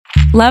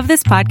Love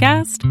this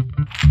podcast?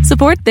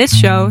 Support this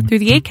show through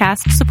the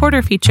Acast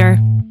supporter feature.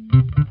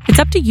 It's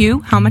up to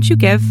you how much you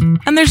give,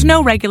 and there's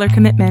no regular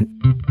commitment.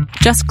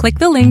 Just click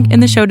the link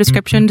in the show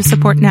description to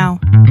support now.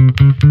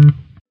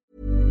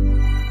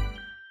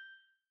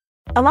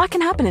 A lot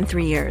can happen in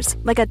 3 years,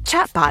 like a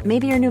chatbot may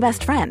be your new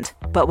best friend.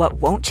 But what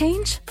won't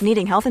change?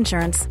 Needing health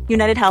insurance.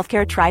 United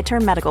Healthcare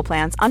Tri-Term Medical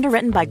Plans,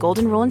 underwritten by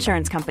Golden Rule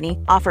Insurance Company,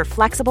 offer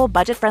flexible,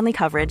 budget-friendly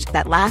coverage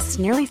that lasts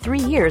nearly 3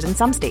 years in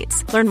some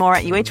states. Learn more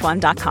at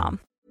uh1.com.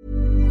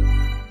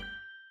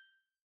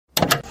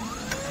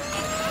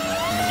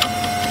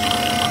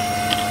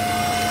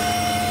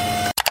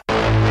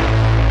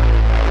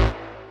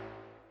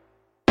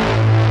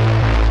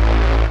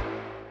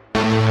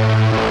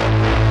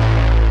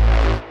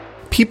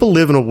 People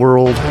live in a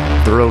world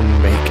of their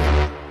own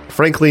making.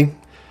 Frankly,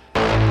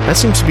 that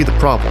seems to be the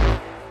problem.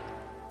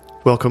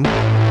 Welcome to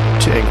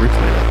Angry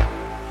Planet.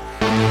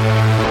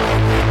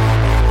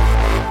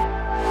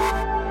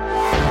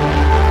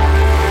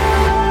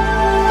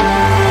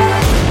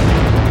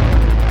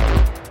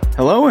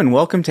 Hello and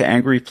welcome to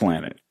Angry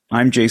Planet.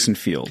 I'm Jason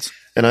Fields.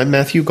 And I'm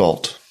Matthew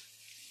Gault.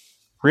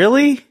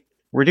 Really?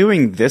 We're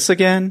doing this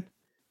again?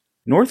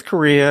 North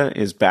Korea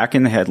is back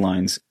in the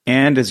headlines,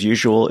 and as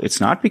usual,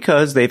 it's not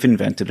because they've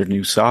invented a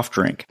new soft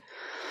drink.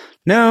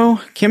 No,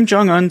 Kim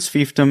Jong-un's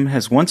fiefdom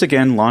has once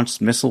again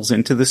launched missiles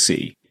into the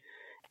sea,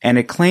 and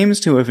it claims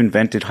to have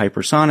invented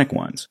hypersonic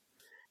ones.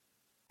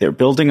 They're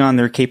building on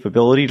their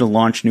capability to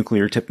launch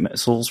nuclear-tipped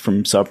missiles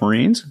from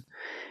submarines,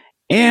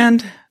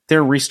 and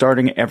they're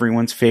restarting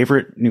everyone's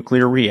favorite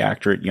nuclear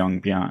reactor at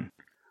Yongbyon.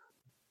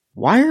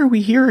 Why are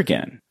we here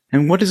again,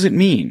 and what does it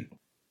mean?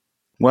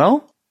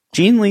 Well,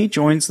 Gene Lee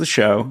joins the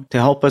show to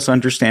help us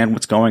understand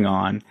what's going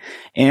on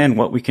and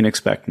what we can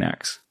expect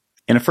next.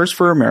 In a first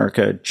for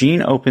America,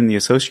 Gene opened the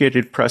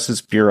Associated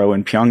Press's bureau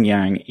in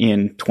Pyongyang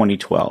in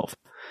 2012.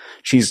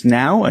 She's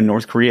now a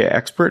North Korea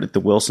expert at the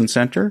Wilson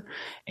Center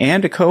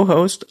and a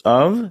co-host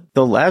of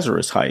The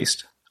Lazarus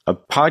Heist, a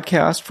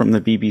podcast from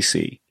the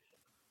BBC.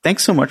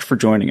 Thanks so much for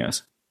joining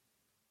us.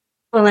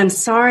 Well, I'm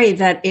sorry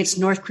that it's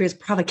North Korea's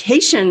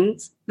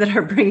provocations that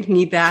are bringing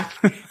me back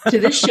to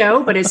this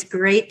show, but it's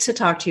great to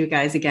talk to you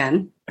guys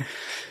again.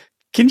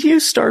 Can you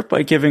start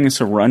by giving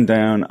us a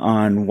rundown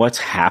on what's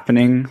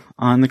happening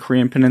on the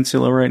Korean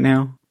Peninsula right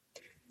now?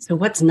 So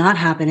what's not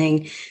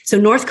happening? So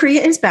North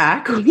Korea is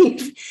back.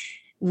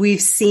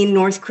 We've seen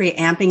North Korea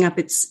amping up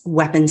its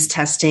weapons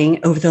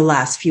testing over the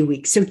last few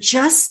weeks. So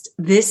just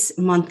this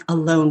month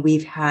alone,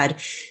 we've had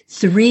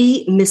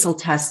 3 missile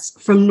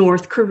tests from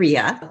North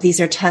Korea.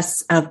 These are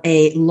tests of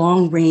a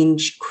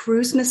long-range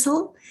cruise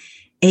missile,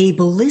 a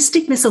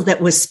ballistic missile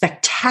that was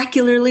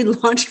spectacularly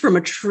launched from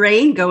a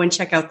train. Go and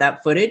check out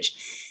that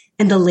footage.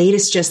 And the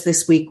latest just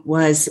this week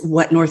was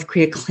what North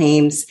Korea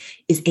claims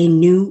is a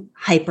new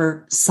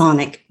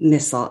hypersonic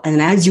missile.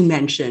 And as you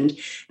mentioned,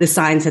 the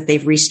signs that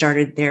they've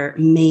restarted their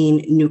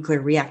main nuclear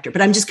reactor.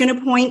 But I'm just going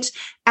to point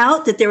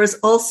out that there was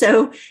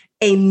also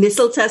a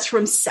missile test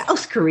from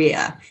South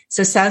Korea.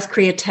 So South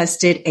Korea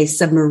tested a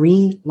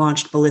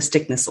submarine-launched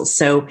ballistic missile.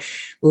 So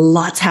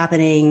lots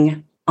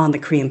happening on the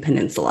Korean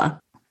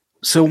Peninsula.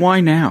 So why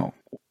now?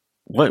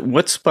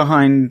 What's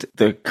behind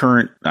the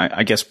current,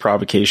 I guess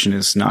provocation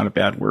is not a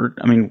bad word.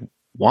 I mean,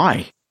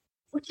 why?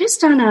 Well,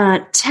 just on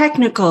a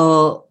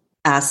technical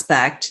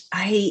aspect,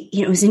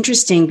 it was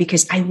interesting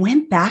because I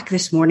went back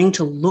this morning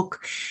to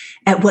look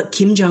at what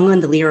Kim Jong-un,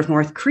 the leader of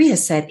North Korea,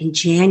 said in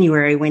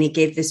January when he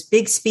gave this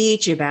big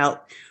speech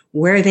about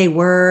where they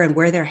were and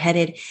where they're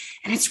headed.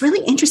 And it's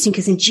really interesting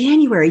because in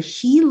January,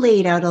 he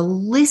laid out a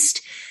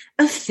list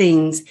of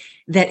things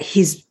that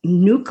his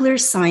nuclear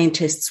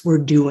scientists were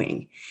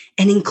doing.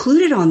 And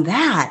included on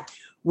that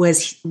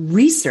was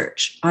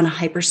research on a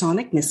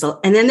hypersonic missile.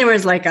 And then there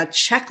was like a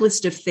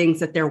checklist of things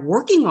that they're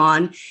working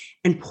on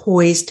and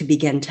poised to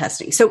begin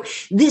testing. So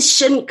this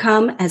shouldn't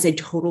come as a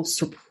total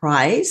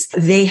surprise.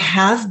 They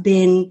have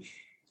been,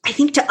 I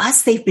think to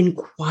us, they've been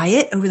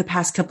quiet over the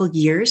past couple of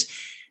years,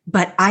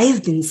 but I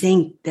have been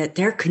saying that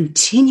they're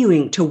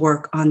continuing to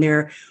work on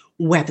their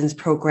weapons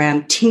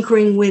program,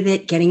 tinkering with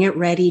it, getting it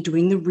ready,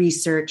 doing the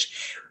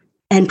research,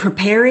 and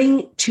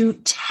preparing to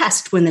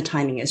test when the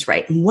timing is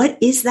right. And what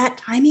is that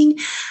timing?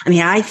 I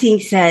mean, I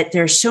think that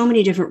there are so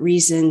many different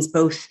reasons,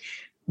 both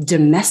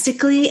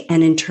domestically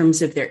and in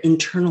terms of their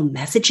internal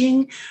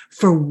messaging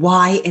for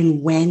why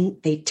and when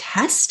they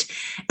test.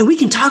 And we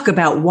can talk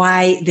about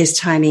why this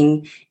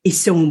timing is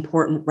so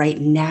important right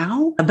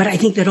now. But I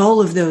think that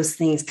all of those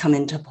things come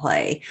into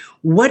play.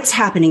 What's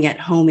happening at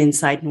home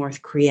inside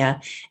North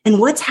Korea and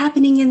what's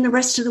happening in the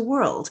rest of the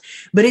world.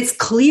 But it's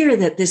clear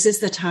that this is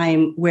the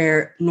time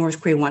where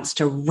North Korea wants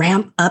to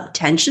ramp up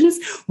tensions,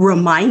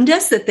 remind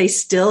us that they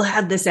still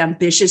have this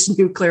ambitious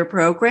nuclear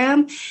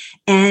program,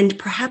 and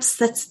perhaps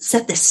let's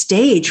set the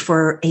stage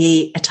for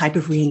a type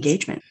of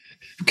re-engagement.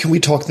 Can we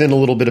talk then a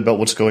little bit about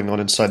what's going on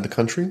inside the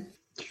country?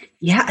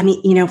 Yeah, I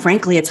mean,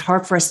 frankly, it's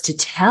hard for us to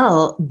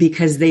tell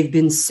because they've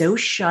been so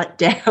shut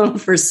down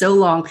for so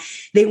long.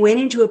 They went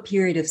into a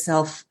period of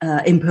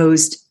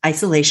self-imposed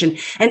isolation.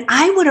 And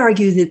I would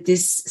argue that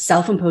this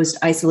self-imposed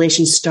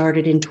isolation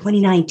started in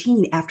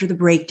 2019 after the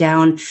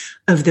breakdown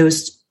of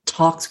those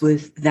talks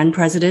with then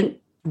President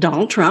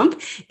Donald Trump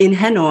in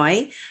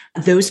Hanoi.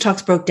 Those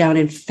talks broke down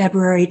in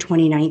February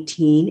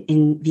 2019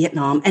 in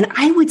Vietnam. And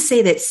I would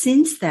say that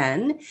since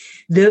then,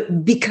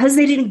 because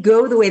they didn't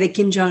go the way that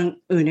Kim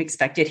Jong-un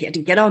expected, he had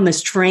to get on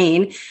this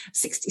train,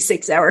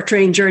 66-hour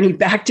train journey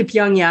back to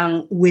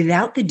Pyongyang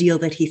without the deal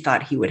that he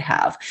thought he would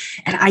have.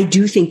 And I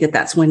do think that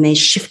that's when they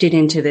shifted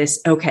into this,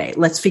 okay,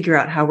 let's figure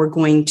out how we're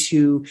going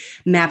to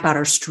map out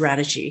our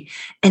strategy.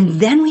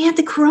 And then we had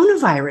the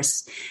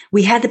coronavirus.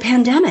 We had the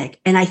pandemic.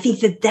 And I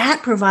think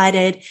that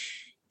provided,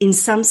 in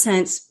some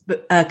sense,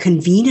 a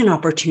convenient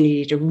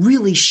opportunity to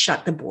really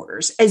shut the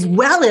borders, as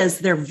well as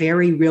their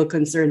very real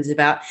concerns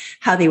about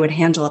how they would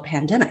handle a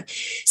pandemic.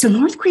 So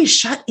North Korea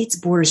shut its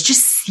borders,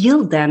 just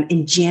sealed them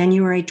in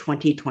January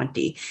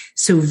 2020.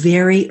 So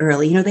very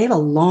early. They have a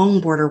long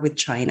border with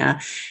China,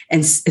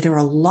 and there were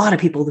a lot of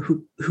people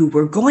who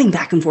were going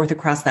back and forth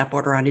across that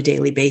border on a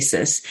daily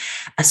basis.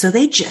 So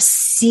they just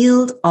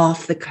sealed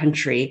off the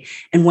country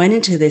and went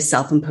into this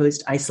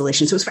self-imposed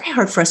isolation. So it's very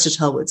hard for us to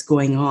tell what's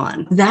going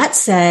on. That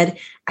said,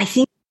 I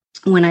think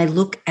when I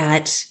look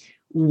at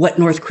what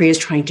North Korea is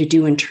trying to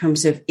do in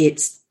terms of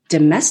its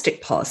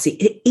domestic policy,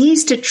 it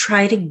is to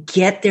try to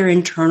get their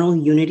internal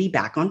unity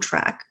back on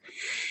track.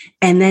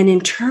 And then in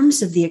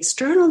terms of the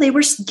external,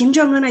 Kim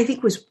Jong-un, I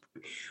think, was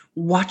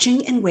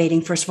watching and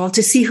waiting, first of all,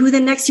 to see who the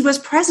next U.S.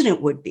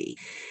 president would be.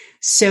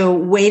 So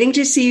waiting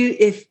to see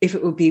if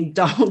it would be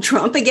Donald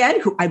Trump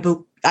again, who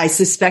I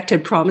suspect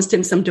had promised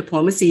him some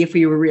diplomacy if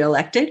he were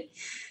reelected.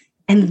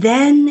 And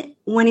then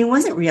when he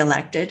wasn't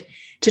reelected,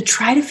 to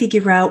try to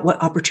figure out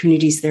what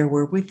opportunities there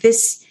would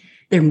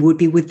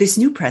be with this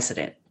new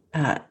president,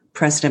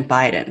 President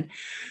Biden.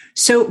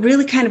 So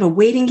really kind of a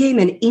waiting game.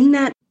 And in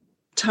that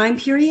time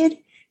period,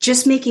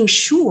 just making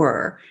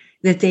sure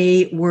that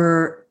they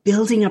were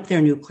building up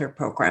their nuclear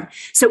program.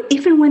 So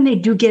if and when they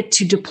do get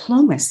to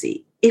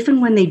diplomacy, if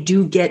and when they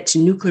do get to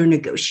nuclear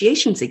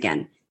negotiations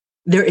again,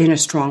 they're in a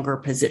stronger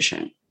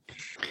position.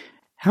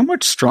 How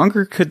much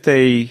stronger could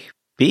they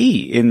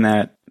be in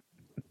that?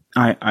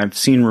 I've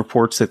seen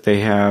reports that they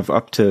have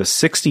up to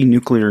 60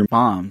 nuclear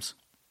bombs,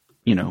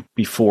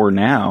 before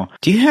now.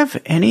 Do you have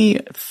any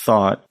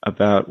thought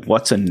about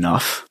what's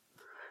enough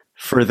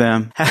for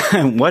them?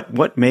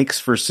 What makes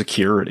for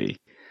security?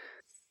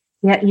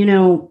 Yeah,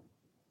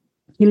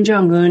 Kim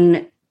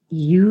Jong-un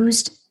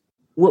used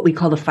what we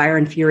call the fire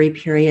and fury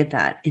period,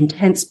 that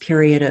intense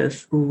period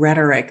of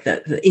rhetoric,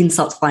 the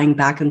insults flying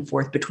back and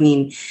forth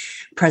between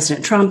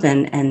President Trump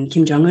and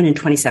Kim Jong-un in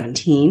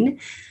 2017.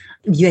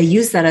 They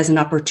use that as an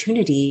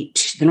opportunity,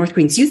 the North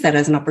Koreans use that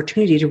as an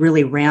opportunity to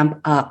really ramp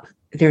up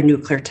their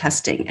nuclear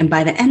testing. And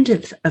by the end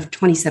of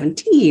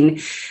 2017,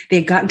 they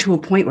had gotten to a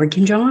point where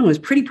Kim Jong-un was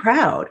pretty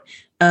proud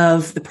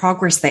of the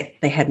progress that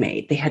they had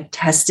made. They had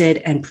tested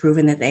and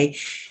proven that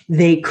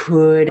they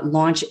could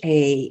launch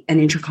an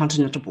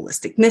intercontinental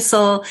ballistic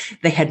missile.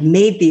 They had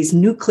made these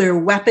nuclear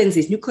weapons,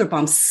 these nuclear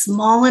bombs,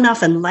 small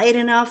enough and light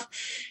enough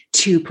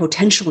to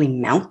potentially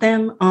mount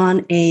them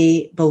on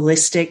a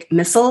ballistic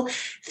missile.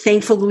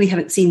 Thankfully, we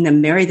haven't seen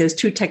them marry those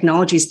two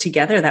technologies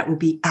together. That would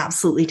be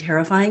absolutely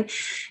terrifying.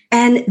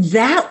 And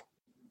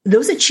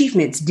those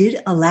achievements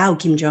did allow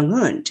Kim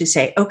Jong-un to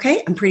say,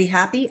 okay, I'm pretty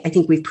happy. I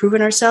think we've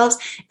proven ourselves,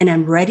 and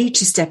I'm ready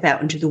to step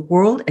out into the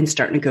world and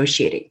start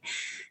negotiating.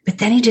 But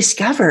then he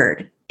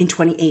discovered in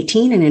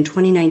 2018 and in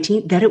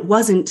 2019 that it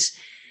wasn't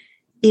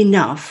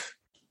enough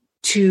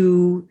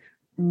to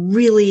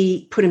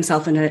really put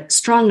himself in a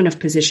strong enough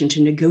position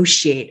to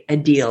negotiate a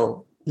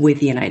deal with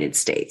the United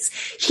States.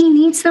 He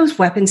needs those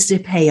weapons to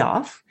pay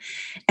off.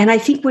 And I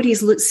think what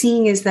he's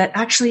seeing is that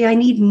actually I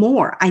need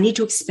more. I need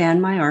to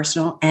expand my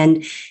arsenal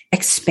and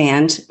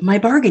expand my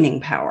bargaining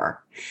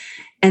power.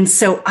 And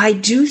so I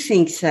do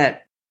think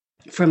that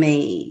from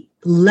a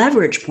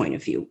leverage point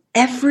of view,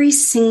 every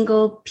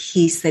single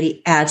piece that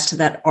he adds to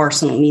that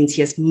arsenal means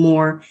he has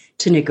more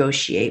to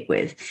negotiate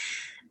with.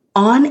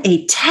 On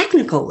a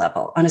technical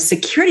level, on a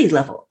security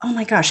level, oh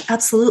my gosh,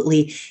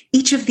 absolutely.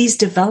 Each of these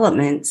test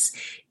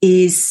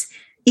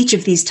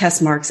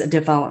marks a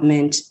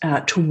development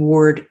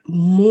toward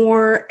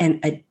more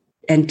and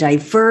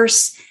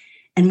diverse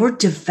and more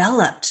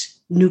developed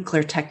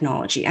nuclear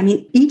technology. I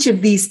mean, each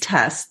of these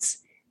tests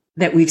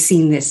that we've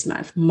seen this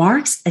month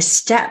marks a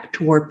step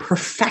toward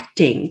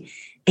perfecting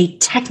a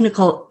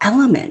technical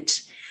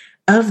element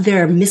of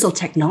their missile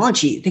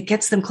technology that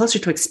gets them closer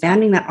to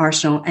expanding that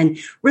arsenal and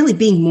really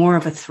being more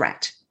of a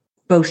threat,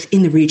 both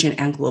in the region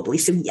and globally.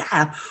 So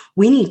yeah,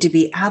 we need to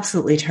be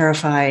absolutely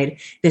terrified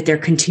that they're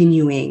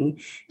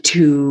continuing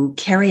to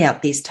carry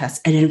out these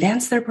tests and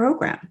advance their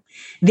program.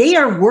 They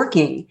are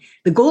working.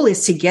 The goal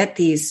is to get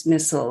these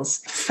missiles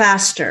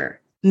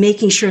faster,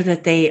 making sure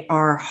that they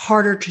are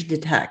harder to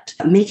detect,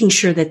 making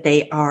sure that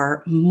they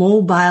are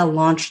mobile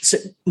launch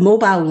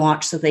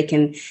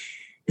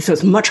so So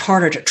it's much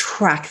harder to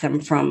track them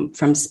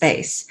from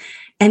space.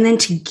 And then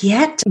to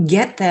get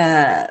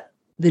the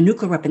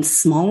nuclear weapons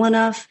small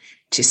enough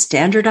to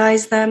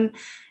standardize them,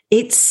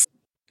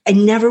 I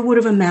never would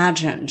have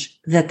imagined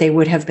that they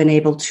would have been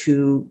able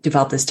to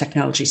develop this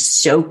technology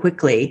so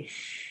quickly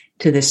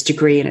to this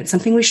degree. And it's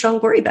something we should all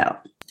worry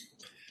about.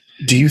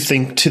 Do you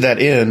think, to that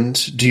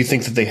end, do you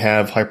think that they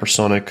have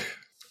hypersonic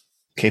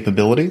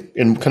capability?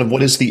 And kind of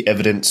what is the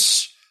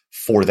evidence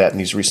for that in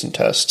these recent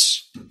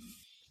tests?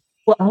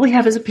 Well, all we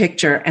have is a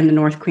picture and the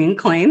North Korean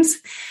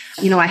claims.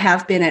 I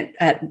have been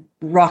at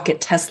rocket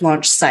test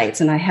launch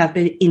sites, and I have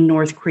been in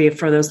North Korea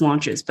for those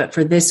launches. But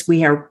for this,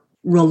 we are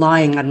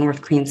relying on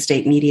North Korean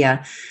state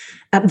media.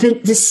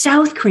 The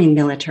South Korean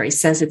military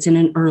says it's in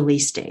an early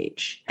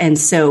stage. And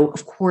so,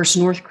 of course,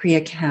 North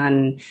Korea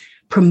can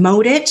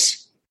promote it,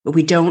 but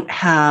we don't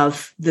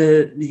have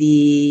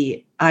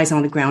the eyes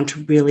on the ground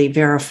to really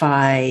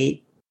verify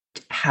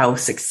how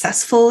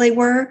successful they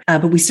were.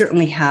 But we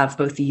certainly have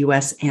both the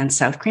U.S. and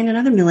South Korean and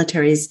other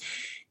militaries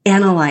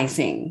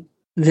analyzing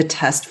the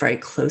test very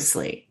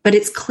closely. But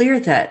it's clear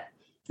that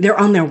they're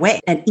on their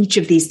way. At each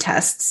of these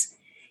tests,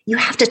 you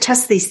have to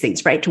test these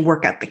things, right, to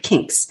work out the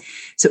kinks.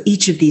 So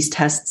each of these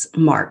tests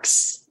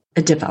marks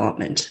a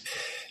development.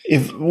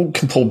 If we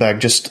can pull back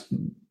just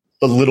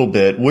a little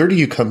bit, where do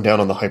you come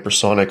down on the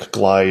hypersonic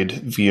glide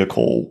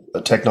vehicle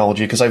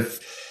technology? Because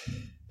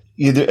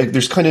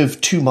there's kind of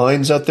two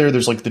minds out there.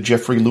 There's like the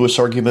Jeffrey Lewis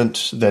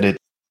argument that it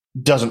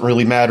doesn't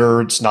really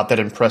matter. It's not that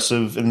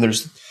impressive. And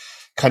there's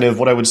kind of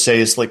what I would say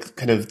is like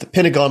kind of the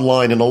Pentagon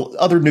line and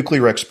other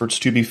nuclear experts,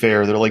 to be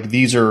fair. They're like,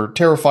 these are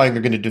terrifying.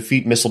 They're going to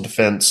defeat missile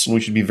defense, and we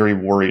should be very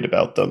worried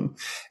about them.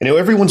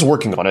 Everyone's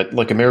working on it.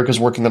 Like America's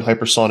working on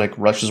hypersonic.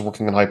 Russia's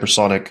working on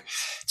hypersonic.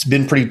 It's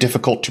been pretty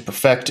difficult to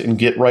perfect and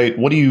get right.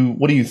 What do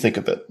you think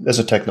of it as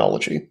a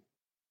technology?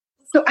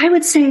 So I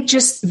would say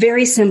just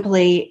very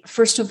simply,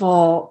 first of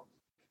all,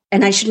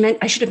 and I should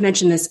have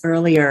mentioned this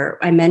earlier.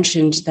 I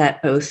mentioned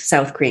that both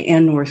South Korea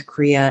and North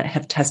Korea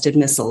have tested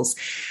missiles,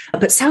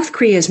 but South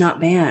Korea is not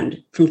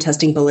banned from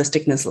testing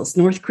ballistic missiles.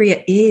 North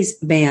Korea is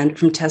banned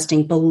from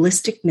testing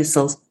ballistic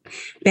missiles,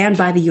 banned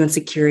by the UN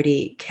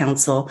Security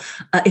Council.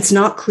 It's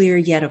not clear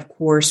yet, of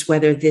course,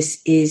 whether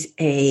this is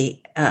a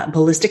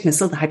ballistic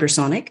missile, the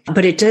hypersonic,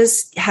 but it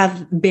does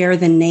bear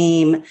the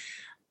name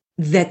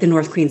that the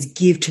North Koreans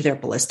give to their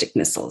ballistic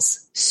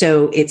missiles.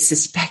 So it's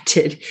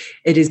suspected,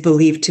 it is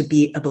believed to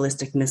be a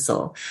ballistic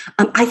missile.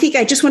 I think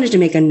I just wanted to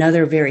make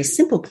another very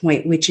simple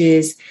point, which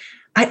is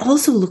I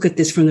also look at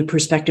this from the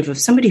perspective of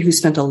somebody who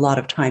spent a lot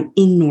of time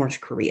in North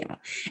Korea.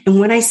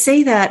 And when I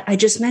say that, I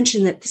just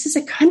mentioned that this is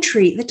a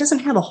country that doesn't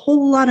have a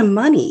whole lot of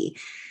money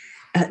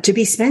to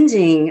be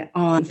spending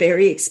on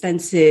very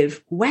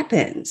expensive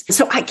weapons.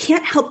 So I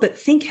can't help but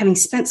think, having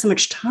spent so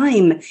much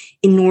time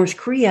in North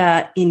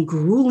Korea in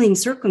grueling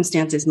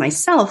circumstances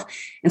myself,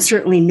 and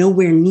certainly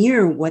nowhere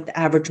near what the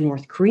average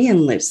North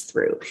Korean lives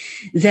through,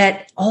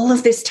 that all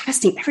of this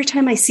testing, every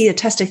time I see a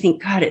test, I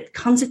think, God, it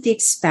comes at the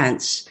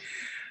expense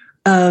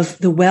of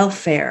the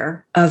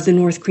welfare of the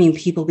North Korean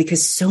people,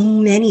 because so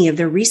many of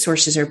their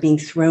resources are being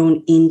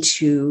thrown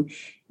into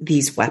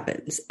these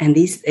weapons and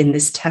in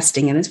this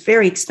testing and this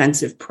very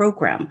expensive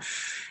program.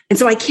 And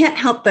so I can't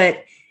help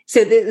but,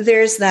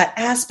 there's that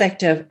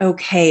aspect of,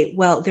 okay,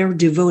 well, they're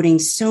devoting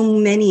so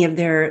much of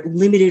their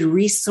limited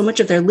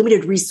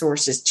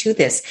resources to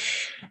this.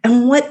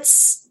 And what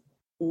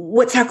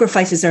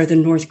sacrifices are the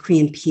North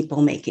Korean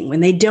people making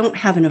when they don't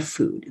have enough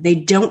food? They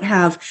don't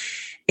have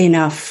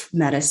enough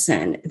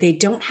medicine. They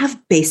don't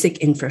have basic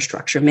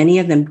infrastructure. Many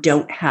of them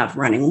don't have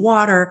running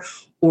water,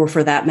 or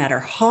for that matter,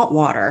 hot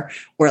water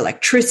or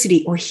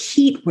electricity or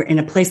heat. We're in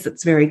a place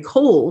that's very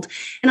cold.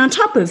 And on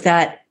top of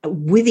that,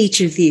 with each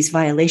of these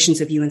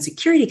violations of UN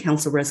Security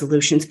Council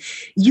resolutions,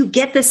 you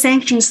get the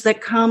sanctions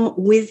that come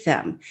with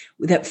them,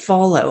 that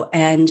follow.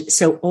 And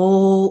so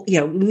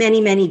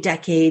many, many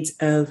decades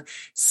of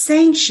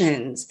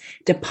sanctions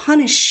to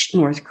punish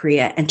North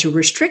Korea and to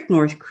restrict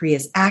North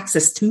Korea's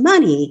access to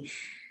money,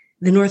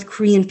 the North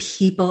Korean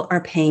people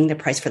are paying the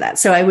price for that.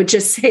 So I would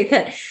just say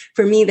that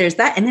for me, there's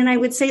that. And then I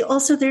would say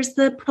also there's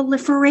the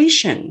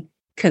proliferation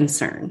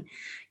concern.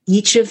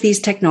 Each of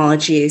these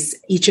technologies,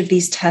 each of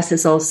these tests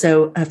is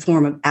also a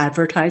form of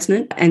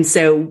advertisement. And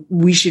so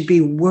we should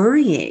be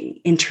worrying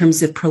in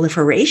terms of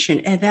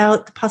proliferation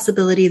about the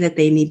possibility that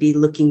they may be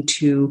looking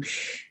to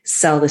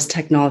sell this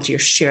technology or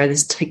share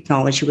this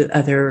technology with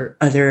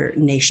other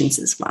nations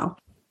as well.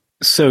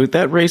 So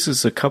that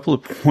raises a couple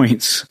of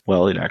points.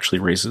 Well, it actually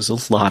raises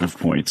a lot of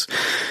points.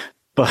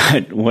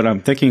 But what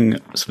I'm thinking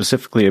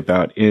specifically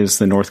about is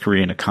the North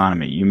Korean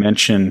economy. You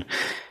mentioned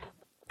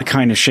the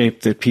kind of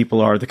shape that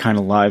people are, the kind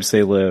of lives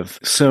they live.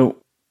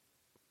 So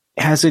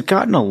has it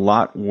gotten a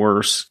lot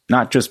worse,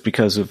 not just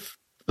because of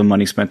the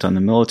money spent on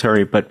the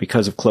military, but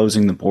because of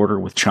closing the border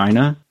with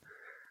China?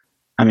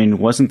 I mean,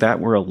 wasn't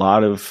that where a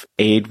lot of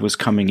aid was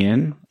coming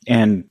in?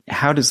 And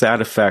how does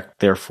that affect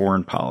their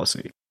foreign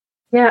policy?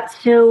 Yeah,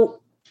 so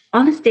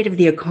on the state of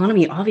the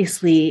economy,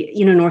 obviously,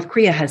 North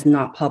Korea has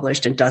not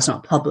published and does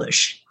not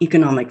publish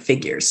economic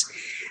figures.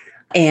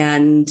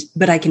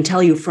 But I can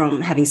tell you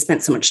from having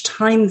spent so much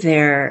time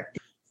there,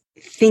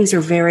 things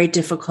are very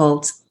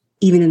difficult,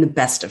 even in the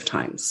best of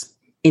times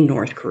in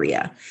North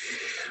Korea.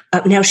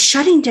 Now,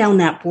 shutting down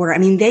that border, I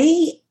mean,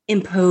 they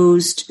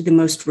imposed the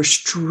most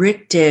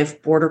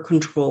restrictive border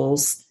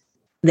controls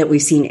that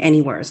we've seen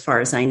anywhere, as far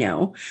as I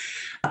know.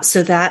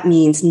 So that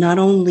means not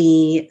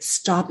only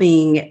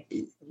stopping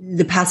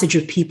the passage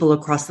of people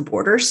across the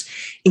borders,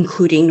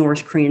 including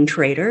North Korean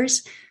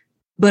traders,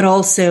 but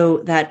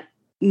also that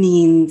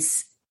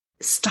means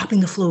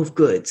stopping the flow of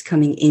goods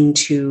coming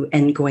into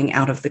and going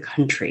out of the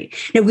country.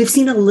 Now, we've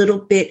seen a little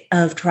bit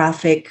of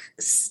traffic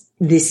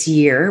this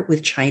year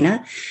with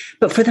China,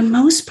 but for the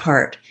most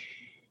part,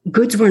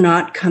 goods were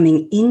not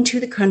coming into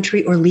the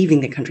country or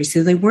leaving the country.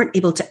 So they weren't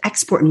able to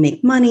export and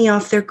make money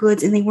off their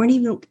goods, and they weren't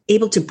even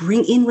able to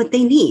bring in what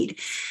they need.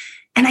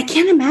 And I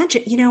can't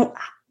imagine,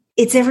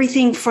 it's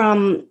everything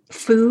from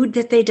food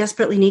that they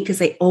desperately need because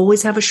they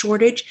always have a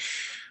shortage,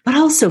 but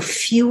also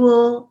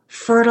fuel,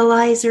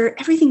 fertilizer,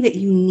 everything that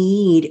you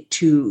need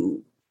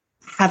to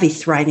have a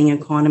thriving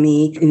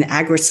economy in the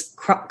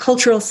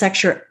agricultural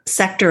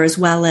sector as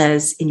well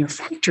as in your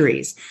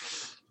factories.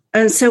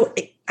 And so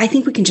I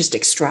think we can just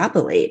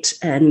extrapolate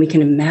and we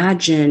can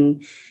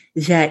imagine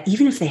that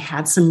even if they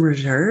had some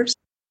reserves,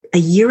 a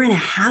year and a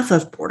half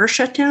of border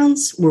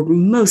shutdowns were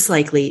most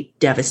likely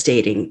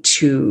devastating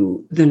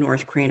to the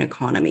North Korean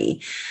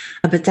economy.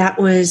 But that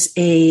was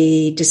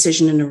a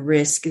decision and a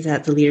risk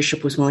that the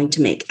leadership was willing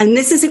to make. And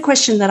this is a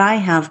question that I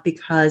have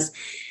because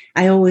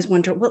I always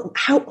wonder, well,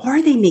 how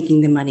are they making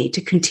the money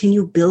to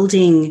continue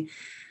building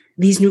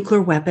these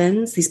nuclear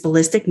weapons, these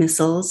ballistic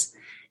missiles?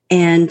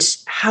 And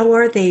how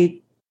are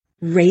they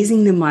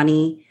raising the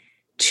money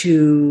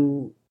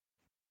to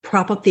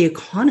prop up the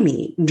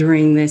economy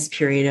during this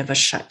period of a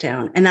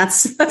shutdown? And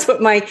that's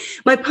what my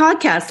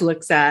podcast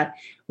looks at,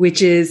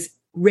 which is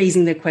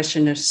raising the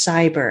question of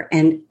cyber.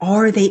 And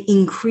are they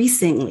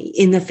increasingly,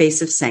 in the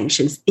face of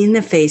sanctions, in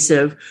the face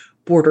of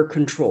border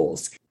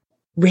controls,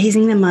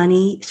 raising the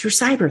money through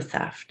cyber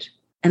theft?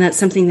 And that's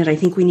something that I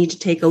think we need to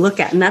take a look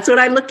at. And that's what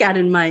I look at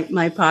in my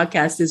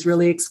podcast, is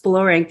really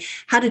exploring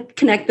how to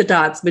connect the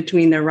dots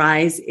between the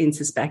rise in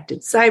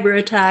suspected cyber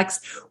attacks,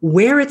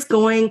 where it's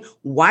going,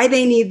 why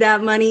they need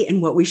that money,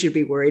 and what we should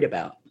be worried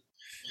about.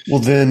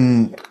 Well,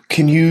 then,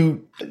 do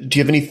you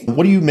have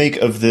what do you make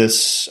of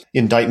this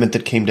indictment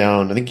that came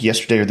down, I think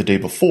yesterday or the day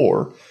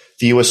before,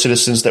 the U.S.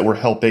 citizens that were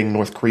helping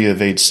North Korea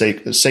evade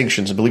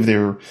sanctions? I believe they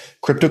were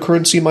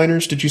cryptocurrency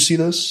miners. Did you see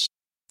this?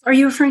 Are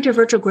you referring to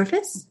Virgil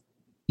Griffiths?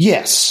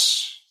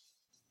 Yes.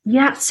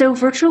 Yeah. So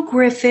Virgil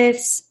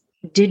Griffiths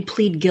did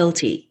plead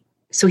guilty.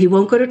 So he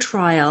won't go to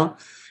trial.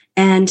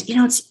 And,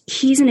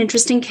 he's an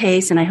interesting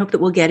case. And I hope that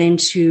we'll get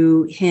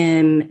into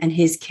him and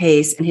his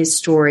case and his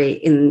story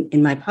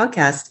in my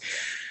podcast.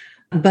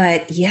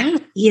 But yeah,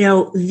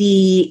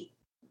 the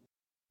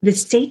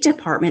State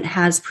Department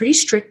has pretty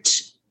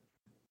strict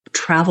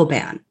travel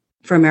ban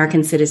for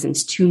American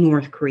citizens to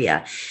North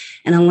Korea.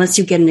 And unless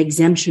you get an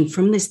exemption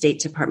from the State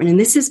Department, and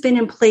this has been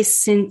in place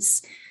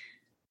since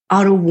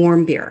Otto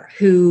Warmbier,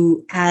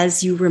 who,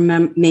 as you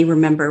may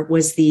remember,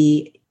 was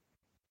the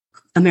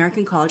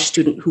American college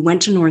student who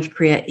went to North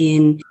Korea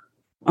in,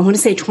 I want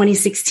to say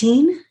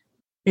 2016,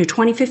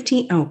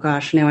 2015. Oh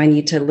gosh, now I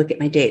need to look at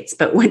my dates,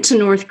 but went to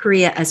North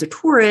Korea as a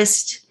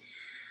tourist,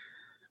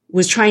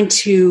 was trying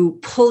to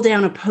pull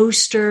down a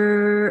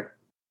poster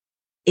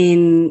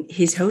in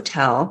his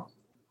hotel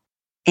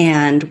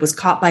and was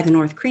caught by the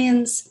North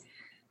Koreans,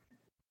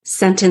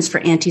 sentenced for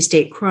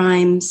anti-state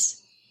crimes,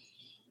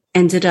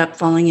 ended up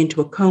falling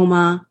into a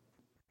coma,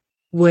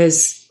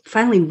 was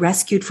finally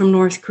rescued from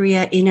North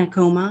Korea in a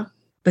coma,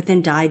 but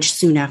then died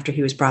soon after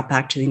he was brought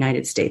back to the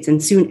United States.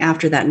 And soon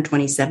after that, in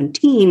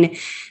 2017,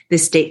 the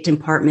State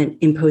Department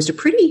imposed a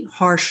pretty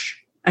harsh,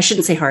 I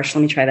shouldn't say harsh,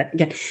 let me try that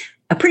again,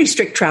 a pretty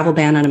strict travel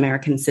ban on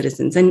American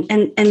citizens.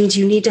 And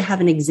you need to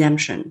have an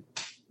exemption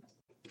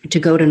to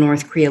go to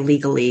North Korea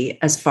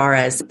legally as far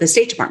as the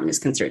State Department is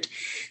concerned.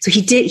 So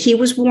he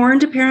was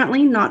warned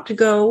apparently not to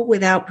go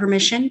without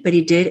permission, but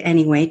he did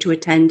anyway to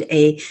attend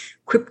a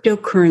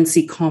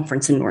cryptocurrency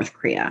conference in North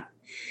Korea.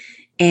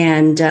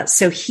 And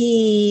so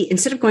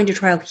instead of going to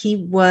trial, he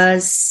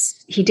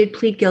did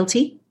plead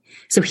guilty.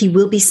 So he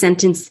will be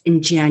sentenced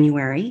in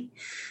January,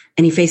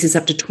 and he faces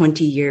up to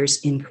 20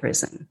 years in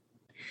prison.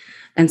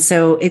 And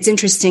so it's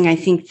interesting. I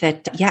think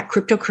that,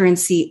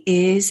 cryptocurrency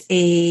is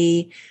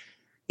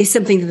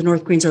something that the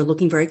North Koreans are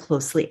looking very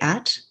closely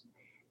at.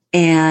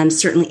 And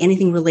certainly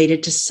anything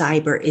related to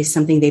cyber is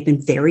something they've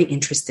been very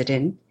interested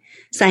in.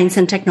 Science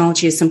and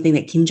technology is something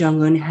that Kim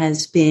Jong-un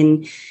has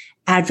been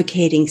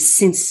advocating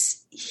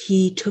since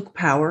he took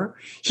power.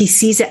 He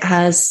sees it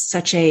as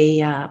such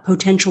a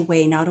potential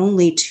way not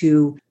only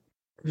to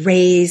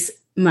raise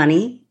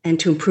money and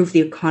to improve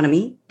the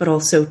economy, but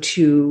also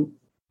to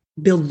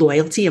build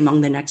loyalty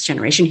among the next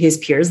generation, his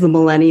peers, the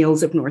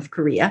millennials of North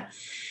Korea.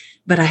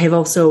 But I have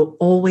also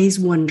always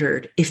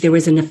wondered if there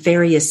was a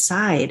nefarious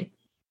side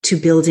to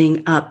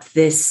building up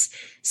this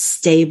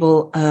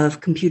stable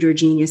of computer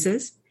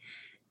geniuses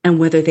and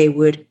whether they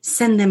would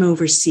send them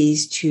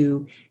overseas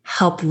to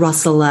help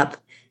rustle up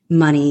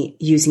money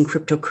using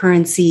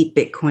cryptocurrency,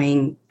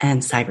 Bitcoin,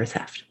 and cyber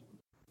theft.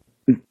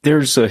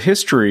 There's a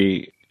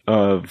history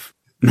of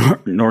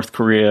North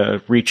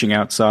Korea reaching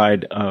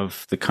outside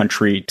of the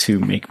country to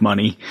make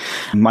money.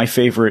 My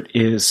favorite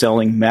is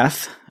selling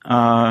meth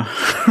around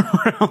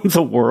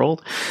the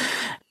world.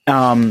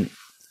 The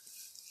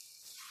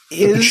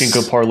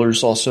pachinko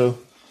parlors also.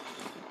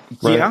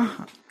 Right? Yeah,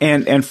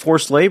 and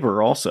forced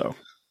labor also.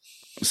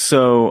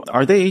 So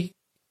are they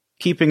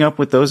keeping up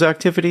with those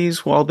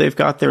activities while they've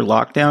got their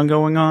lockdown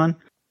going on?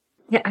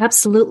 Yeah,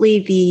 absolutely.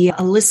 The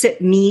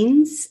illicit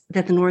means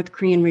that the North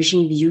Korean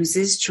regime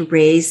uses to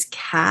raise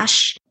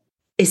cash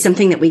is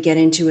something that we get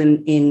into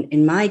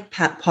in my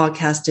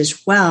podcast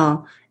as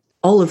well.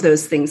 All of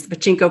those things, the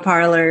pachinko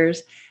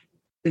parlors,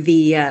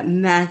 the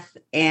meth,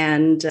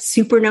 and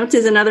super notes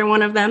is another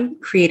one of them,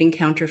 creating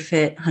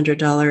counterfeit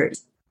 $100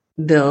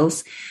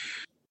 bills.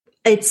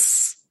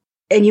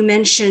 And you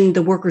mentioned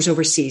the workers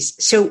overseas.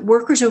 So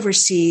workers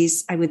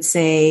overseas, I would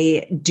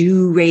say,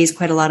 do raise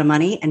quite a lot of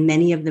money, and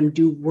many of them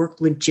do work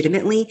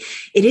legitimately.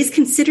 It is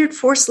considered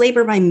forced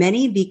labor by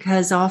many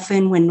because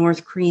often when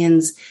North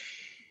Koreans,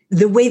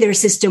 the way their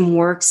system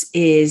works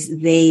is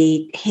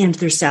they hand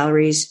their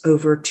salaries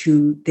over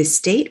to the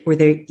state,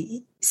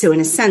 so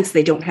in a sense,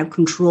 they don't have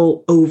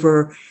control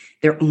over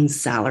their own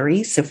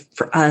salary. So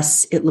for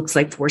us, it looks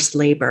like forced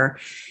labor.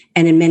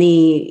 And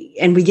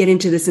and we get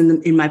into this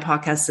in my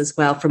podcast as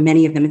well, for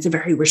many of them, it's a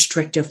very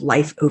restrictive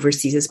life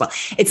overseas as well.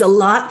 It's a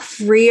lot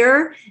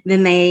freer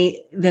than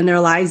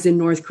their lives in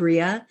North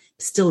Korea,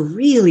 still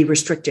really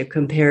restrictive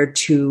compared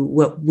to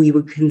what we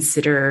would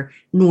consider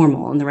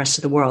normal in the rest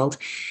of the world.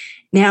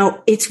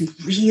 Now, it's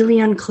really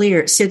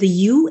unclear. So the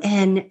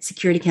UN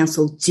Security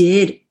Council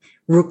did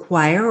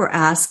require or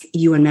ask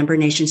UN member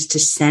nations to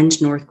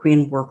send North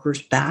Korean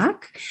workers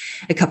back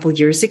a couple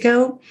years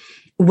ago.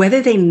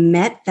 Whether they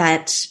met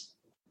that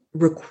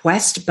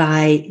request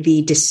by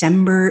the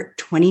December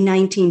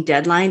 2019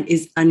 deadline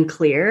is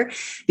unclear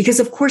because,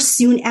 of course,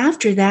 soon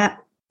after that,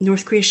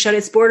 North Korea shut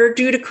its border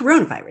due to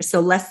coronavirus.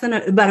 So less than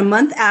about a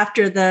month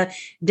after the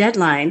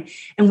deadline.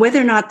 And whether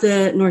or not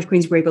the North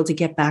Koreans were able to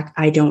get back,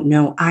 I don't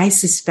know. I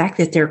suspect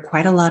that there are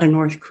quite a lot of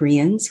North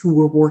Koreans who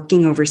were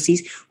working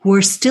overseas, who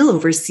are still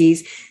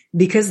overseas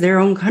because their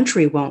own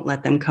country won't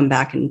let them come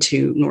back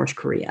into North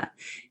Korea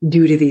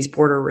due to these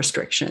border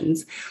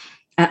restrictions.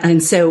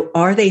 And so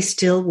are they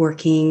still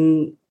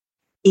working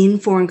in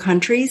foreign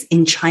countries,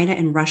 in China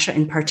and Russia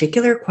in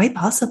particular? Quite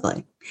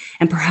possibly.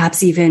 And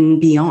perhaps even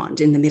beyond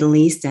in the Middle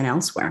East and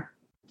elsewhere.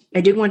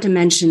 I did want to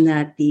mention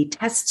that the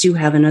tests do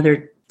have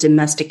another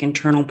domestic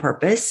internal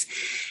purpose.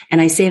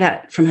 And I say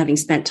that from having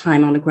spent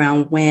time on the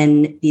ground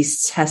when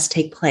these tests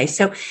take place.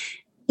 So,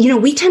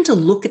 we tend to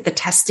look at the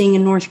testing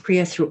in North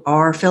Korea through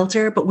our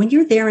filter, but when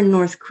you're there in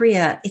North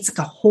Korea, it's like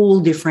a whole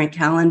different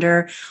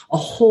calendar, a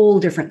whole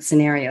different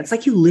scenario. It's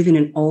like you live in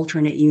an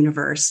alternate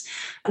universe,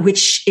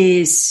 which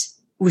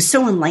was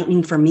so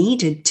enlightening for me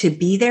to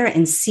be there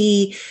and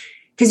see,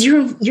 because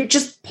you're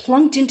just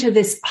plunked into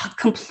this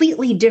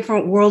completely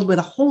different world with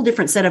a whole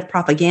different set of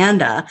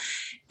propaganda.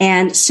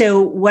 And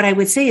so what I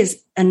would say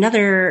is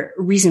another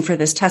reason for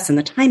this test and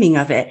the timing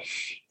of it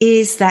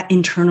is that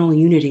internal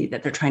unity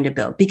that they're trying to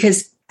build,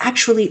 because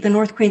actually the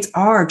North Koreans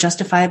are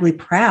justifiably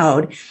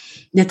proud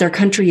that their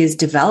country is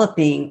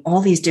developing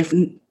all these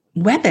different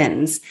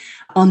weapons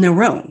on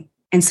their own.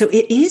 And so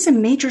it is a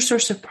major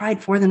source of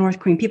pride for the North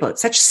Korean people.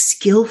 It's such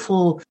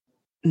skillful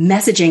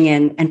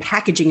messaging and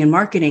packaging and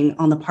marketing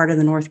on the part of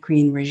the North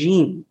Korean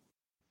regime.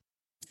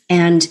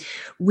 And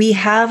we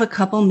have a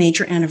couple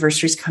major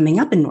anniversaries coming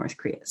up in North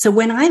Korea. So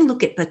when I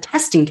look at the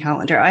testing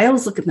calendar, I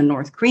always look at the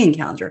North Korean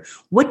calendar.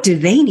 What do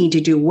they need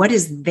to do? What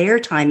is their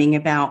timing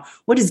about?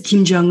 What does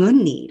Kim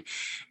Jong-un need?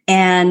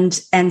 And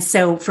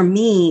so for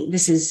me,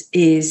 this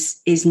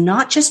is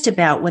not just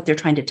about what they're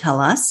trying to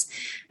tell us,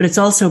 but it's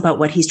also about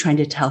what he's trying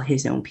to tell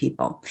his own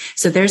people.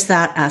 So there's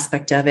that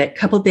aspect of it.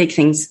 Couple big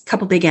things,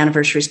 couple big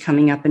anniversaries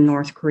coming up in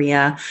North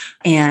Korea,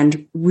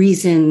 and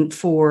reason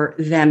for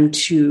them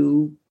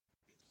to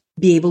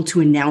be able to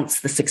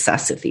announce the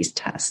success of these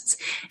tests.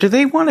 Do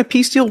they want a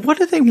peace deal? What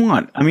do they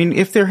want? I mean,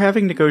 if they're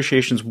having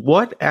negotiations,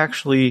 what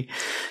actually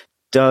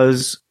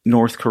does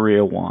North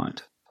Korea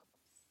want?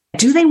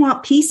 Do they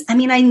want peace? I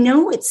mean, I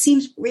know it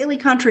seems really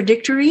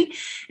contradictory,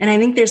 and I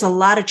think there's a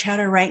lot of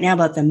chatter right now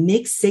about the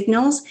mixed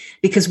signals,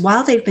 because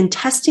while they've been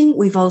testing,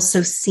 we've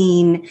also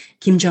seen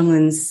Kim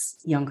Jong-un's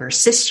younger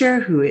sister,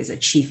 who is a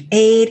chief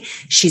aide.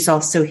 She's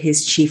also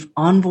his chief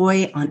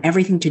envoy on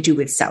everything to do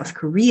with South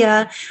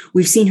Korea.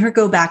 We've seen her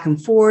go back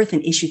and forth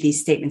and issue these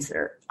statements that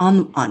are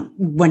on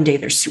one day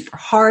they're super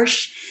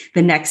harsh.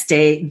 The next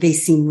day they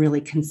seem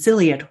really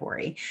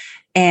conciliatory.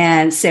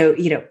 And so,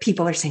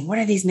 people are saying, what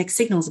are these mixed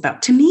signals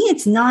about? To me,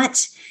 it's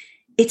not.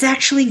 It's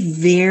actually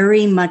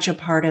very much a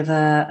part of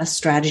a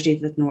strategy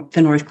that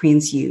the North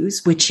Koreans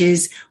use, which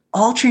is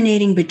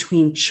alternating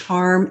between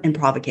charm and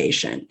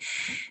provocation.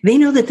 They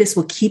know that this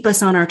will keep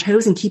us on our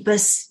toes and keep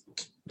us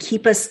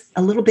keep us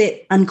a little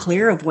bit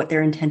unclear of what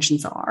their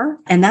intentions are.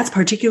 And that's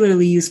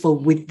particularly useful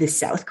with the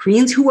South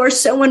Koreans, who are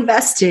so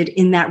invested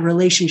in that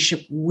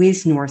relationship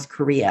with North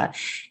Korea.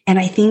 And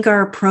I think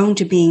are prone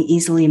to being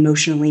easily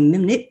emotionally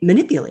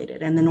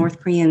manipulated. And the North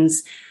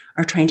Koreans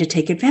are trying to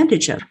take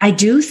advantage of. I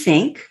do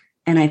think,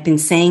 and I've been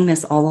saying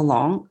this all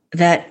along,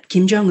 that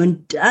Kim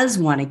Jong-un does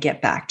want to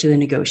get back to the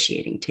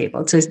negotiating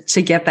table,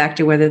 to get back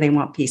to whether they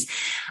want peace.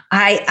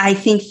 I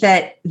think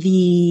that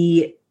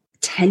the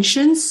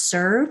tensions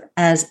serve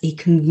as a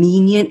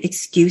convenient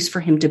excuse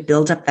for him to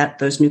build up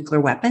those nuclear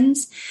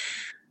weapons.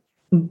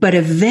 But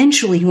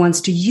eventually he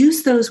wants to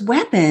use those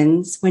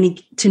weapons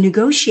to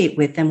negotiate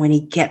with them when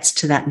he gets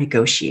to that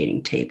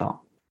negotiating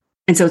table.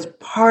 And so it's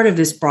part of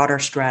this broader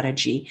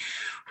strategy.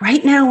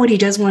 Right now, what he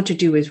does want to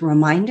do is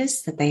remind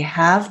us that they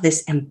have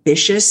this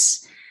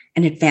ambitious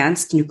and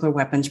advanced nuclear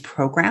weapons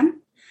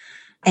program,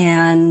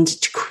 and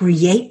to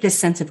create this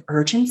sense of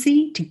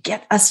urgency, to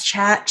get us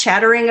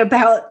chattering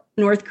about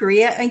North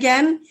Korea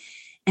again,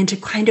 and to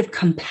kind of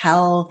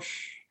compel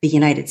the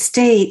United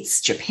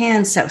States,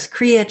 Japan, South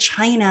Korea,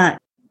 China,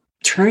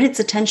 turn its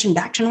attention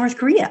back to North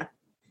Korea,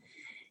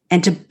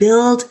 and to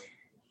build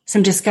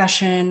some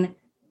discussion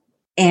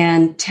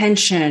and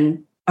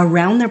tension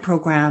around their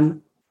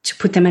program to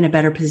put them in a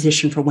better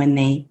position for when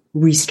they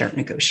restart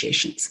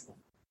negotiations.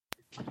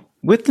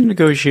 With the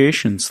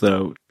negotiations,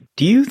 though,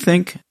 do you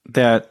think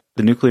that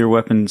the nuclear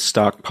weapons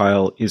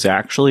stockpile is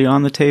actually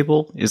on the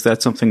table? Is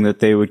that something that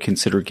they would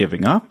consider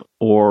giving up?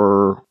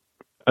 Or,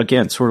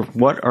 again, sort of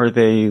what are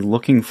they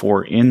looking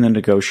for in the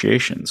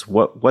negotiations?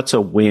 What's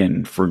a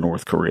win for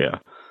North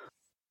Korea?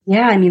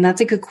 Yeah, I mean,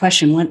 that's a good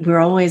question. We're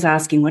always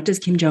asking, what does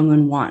Kim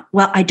Jong-un want?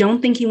 Well, I don't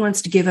think he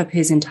wants to give up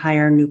his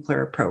entire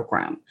nuclear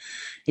program.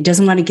 He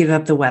doesn't want to give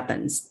up the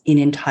weapons in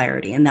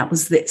entirety. And that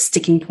was the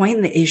sticking point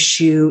in the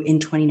issue in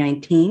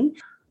 2019.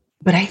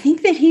 But I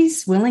think that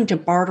he's willing to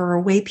barter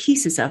away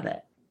pieces of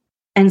it.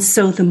 And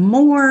so the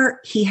more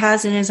he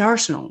has in his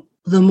arsenal,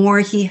 the more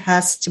he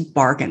has to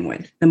bargain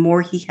with, the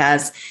more he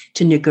has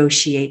to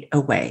negotiate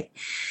away.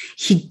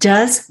 He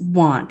does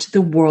want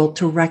the world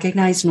to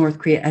recognize North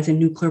Korea as a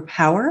nuclear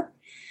power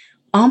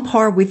on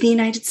par with the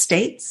United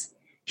States.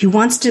 He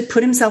wants to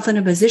put himself in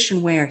a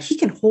position where he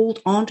can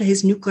hold on to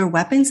his nuclear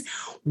weapons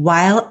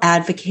while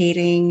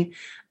advocating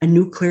a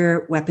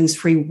nuclear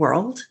weapons-free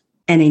world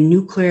and a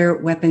nuclear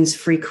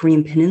weapons-free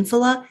Korean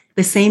Peninsula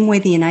the same way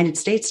the United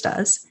States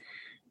does,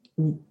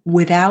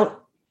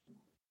 without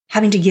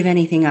having to give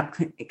anything up,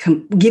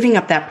 giving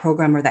up that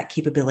program or that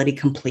capability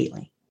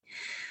completely.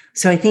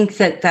 So I think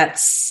that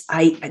that's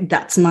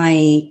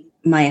my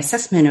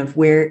assessment of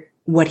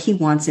what he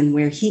wants and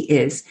where he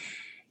is.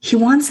 He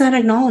wants that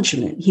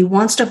acknowledgement. He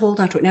wants to hold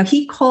on to it. Now,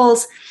 he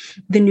calls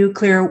the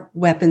nuclear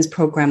weapons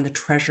program the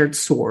treasured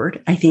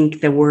sword. I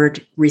think the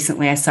word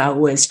recently I saw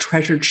was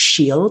treasured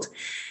shield.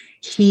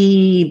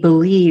 He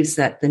believes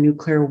that the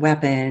nuclear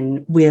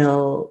weapon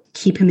will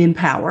keep him in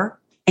power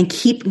and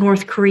keep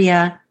North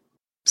Korea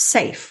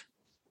safe.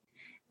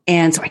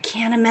 And so I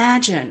can't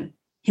imagine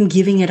him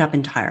giving it up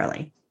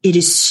entirely. It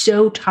is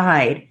so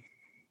tied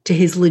to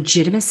his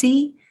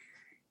legitimacy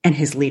and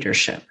his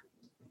leadership.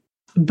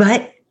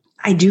 But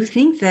I do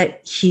think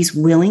that he's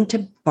willing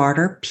to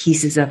barter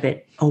pieces of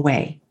it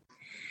away.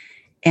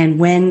 And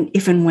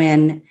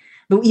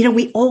but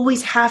we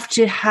always have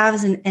to have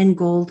as an end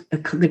goal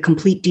the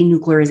complete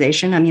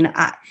denuclearization. I mean,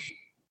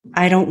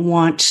 I don't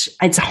want,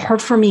 it's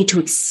hard for me to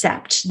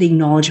accept the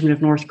acknowledgement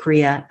of North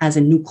Korea as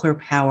a nuclear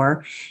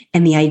power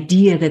and the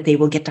idea that they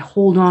will get to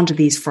hold on to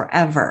these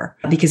forever,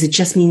 because it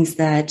just means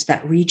that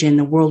that region,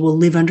 the world, will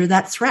live under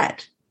that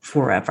threat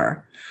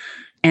forever.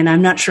 And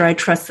I'm not sure I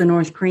trust the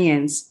North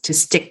Koreans to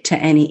stick to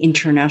any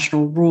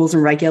international rules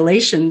and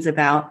regulations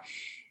about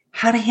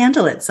how to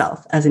handle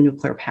itself as a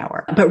nuclear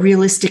power. But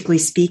realistically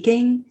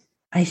speaking,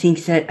 I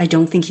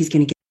don't think he's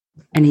going to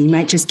get, and he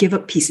might just give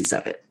up pieces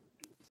of it.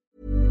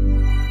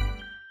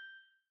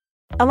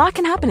 A lot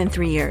can happen in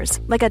 3 years,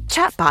 like a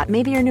chatbot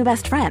may be your new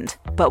best friend.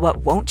 But what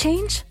won't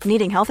change?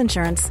 Needing health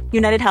insurance.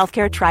 United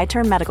Healthcare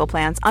Tri-Term Medical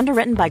Plans,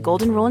 underwritten by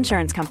Golden Rule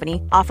Insurance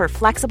Company, offer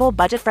flexible,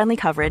 budget-friendly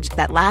coverage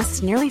that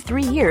lasts nearly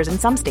 3 years in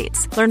some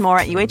states. Learn more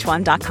at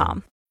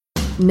UH1.com.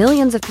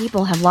 Millions of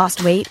people have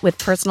lost weight with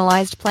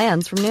personalized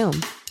plans from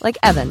Noom. Like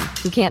Evan,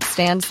 who can't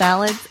stand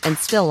salads and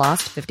still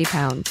lost 50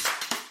 pounds.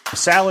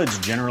 Salads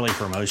generally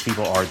for most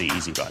people are the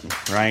easy button,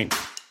 right?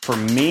 For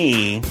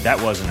me,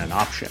 that wasn't an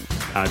option.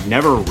 I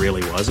never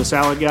really was a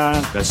salad guy.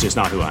 That's just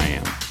not who I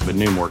am. But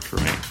Noom worked for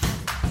me.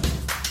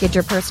 Get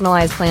your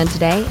personalized plan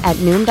today at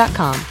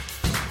Noom.com.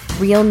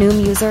 Real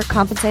Noom user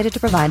compensated to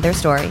provide their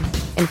story.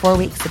 In 4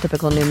 weeks, the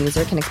typical Noom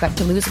user can expect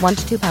to lose 1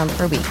 to 2 pounds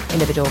per week.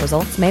 Individual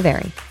results may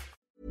vary.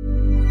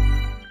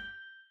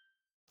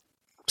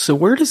 So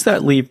where does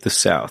that leave the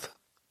South?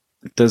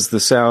 Does the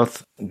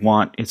South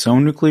want its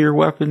own nuclear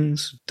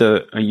weapons?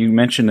 You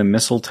mentioned a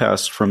missile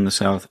test from the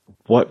South.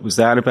 What was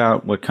that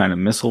about? What kind of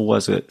missile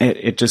was it?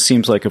 It just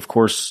seems like, of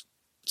course,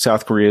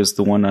 South Korea is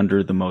the one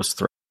under the most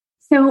threat.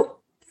 So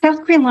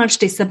South Korea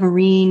launched a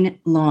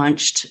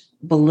submarine-launched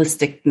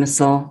ballistic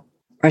missile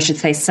or I should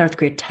say South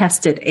Korea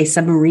tested a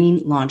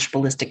submarine-launched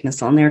ballistic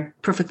missile, and they're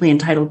perfectly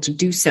entitled to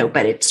do so,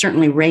 but it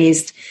certainly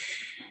raised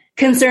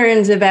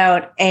concerns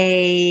about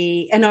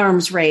an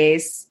arms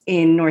race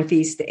in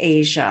Northeast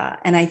Asia.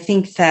 And I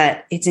think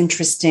that it's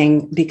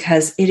interesting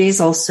because it is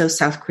also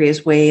South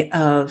Korea's way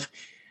of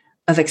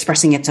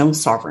expressing its own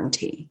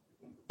sovereignty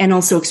and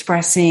also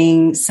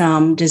expressing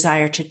some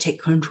desire to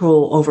take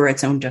control over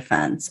its own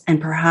defense.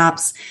 And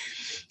perhaps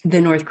the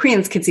North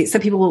Koreans could see,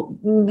 some people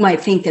might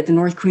think that the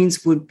North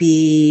Koreans would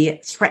be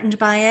threatened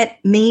by it,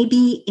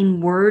 maybe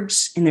in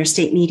words in their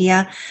state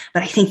media,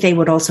 but I think they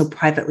would also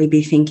privately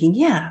be thinking,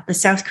 yeah, the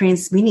South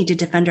Koreans, we need to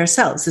defend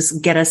ourselves. This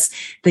will get us,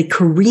 the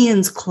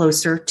Koreans,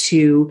 closer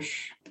to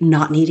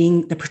not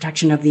needing the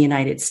protection of the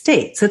United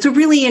States. So it's a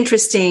really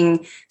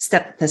interesting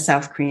step the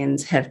South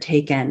Koreans have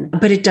taken,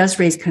 but it does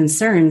raise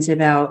concerns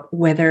about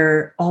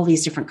whether all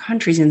these different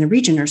countries in the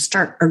region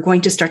are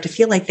going to start to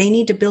feel like they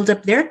need to build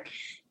up their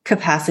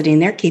capacity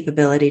and their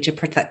capability to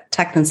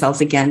protect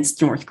themselves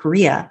against North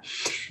Korea.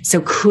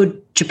 So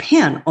could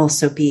Japan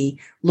also be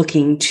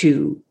looking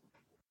to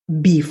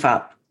beef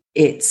up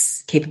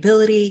its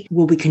capability?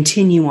 Will we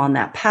continue on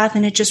that path?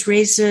 And it just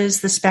raises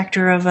the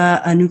specter of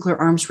a nuclear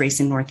arms race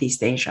in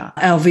Northeast Asia.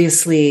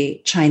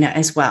 Obviously, China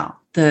as well,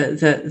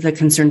 the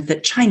concerns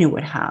that China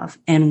would have,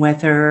 and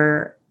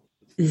whether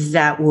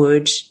that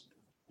would,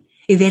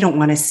 if they don't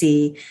want to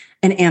see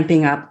an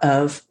amping up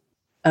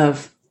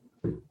of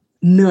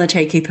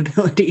military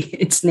capability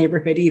in its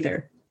neighborhood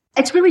either.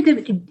 It's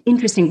really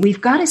interesting. We've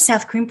got a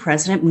South Korean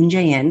president, Moon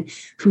Jae-in,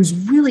 who's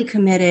really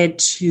committed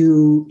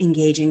to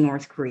engaging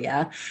North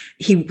Korea.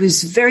 He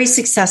was very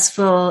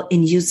successful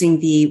in using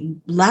the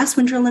last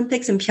Winter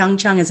Olympics in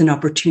Pyeongchang as an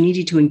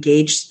opportunity to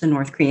engage the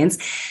North Koreans.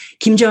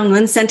 Kim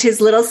Jong-un sent his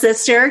little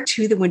sister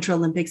to the Winter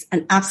Olympics,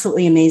 an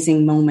absolutely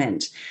amazing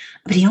moment.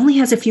 But he only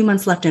has a few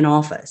months left in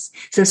office.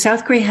 So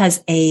South Korea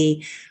has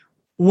a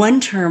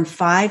one-term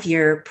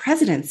 5-year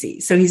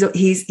presidency. So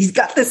he's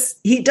got this,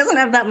 he doesn't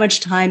have that much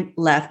time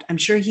left. I'm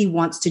sure he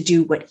wants to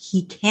do what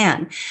he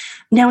can.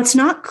 Now, it's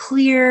not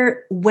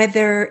clear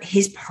whether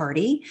his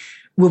party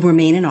will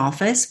remain in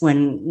office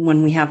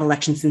when we have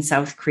elections in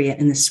South Korea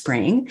in the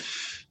spring,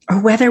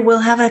 or whether we'll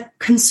have a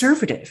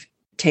conservative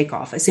take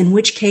office, in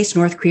which case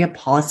North Korea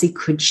policy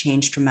could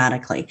change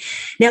dramatically.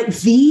 Now,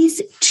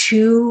 these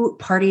two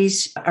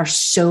parties are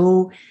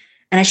so,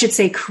 and I should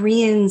say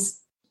Koreans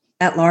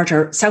at large,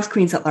 or South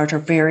Koreans at large, are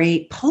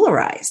very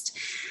polarized.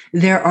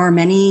 There are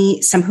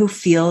some who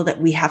feel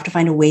that we have to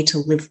find a way to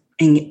live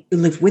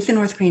with the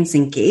North Koreans,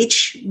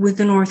 engage with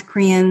the North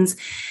Koreans.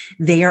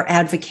 They are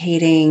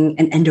advocating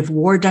an end of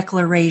war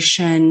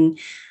declaration.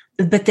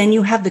 But then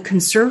you have the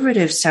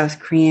conservative South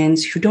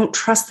Koreans who don't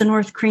trust the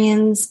North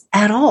Koreans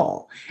at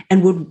all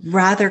and would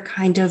rather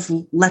kind of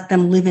let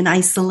them live in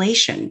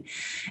isolation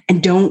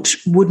and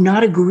would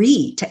not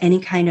agree to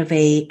any kind of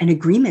an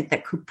agreement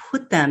that could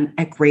put them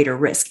at greater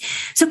risk.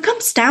 So it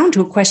comes down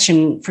to a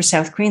question for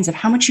South Koreans of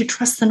how much you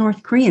trust the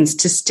North Koreans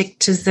to stick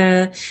to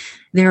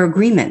their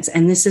agreements.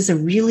 And this is a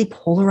really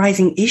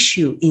polarizing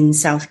issue in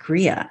South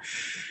Korea.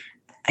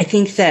 I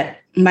think that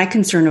my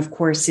concern, of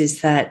course,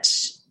 is that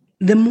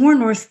the more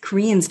North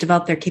Koreans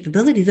develop their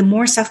capability, the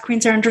more South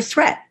Koreans are under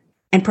threat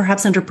and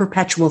perhaps under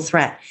perpetual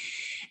threat.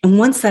 And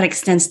once that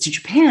extends to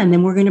Japan,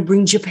 then we're going to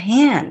bring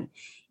Japan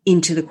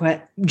into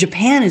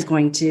Japan is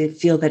going to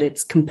feel that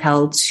it's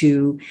compelled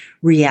to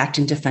react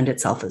and defend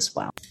itself as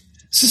well.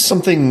 This is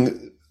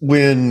something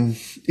when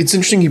it's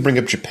interesting you bring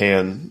up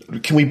Japan.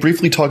 Can we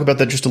briefly talk about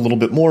that just a little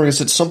bit more?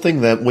 Is it something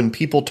that when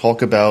people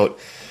talk about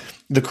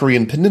the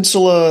Korean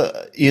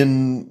Peninsula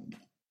in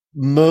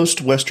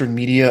most Western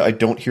media, I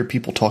don't hear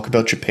people talk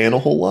about Japan a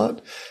whole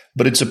lot,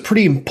 but it's a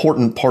pretty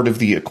important part of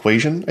the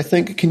equation, I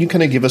think. Can you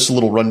kind of give us a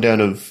little rundown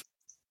of,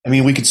 I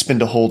mean, we could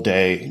spend a whole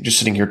day just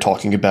sitting here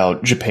talking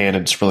about Japan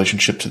and its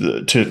relationship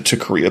to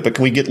Korea, but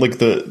can we get like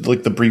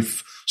the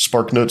brief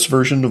Spark Notes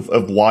version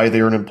of why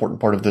they're an important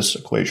part of this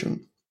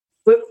equation?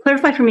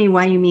 Clarify for me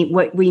what you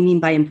mean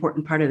by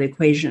important part of the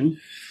equation.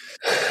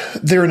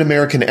 They're an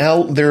American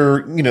they're,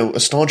 a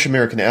staunch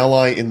American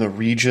ally in the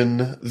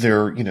region.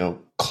 They're,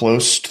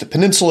 close to the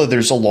peninsula.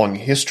 There's a long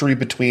history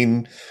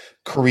between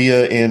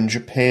Korea and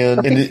Japan.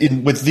 Okay.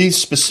 And with these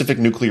specific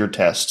nuclear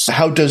tests,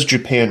 how does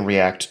Japan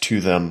react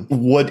to them?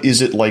 What is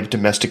it like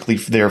domestically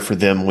there for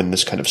them when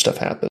this kind of stuff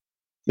happens?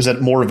 Is that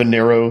more of a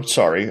narrow?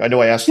 Sorry, I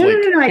know I asked. No,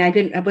 I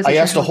didn't. I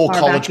asked a whole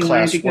college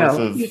class worth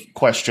of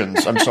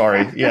questions. I'm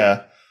sorry.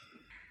 Yeah.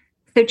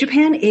 So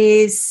Japan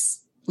is,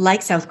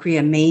 like South Korea,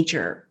 a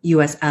major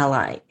U.S.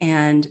 ally.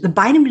 And the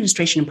Biden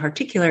administration in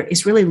particular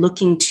is really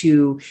looking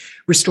to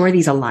restore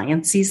these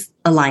alliances,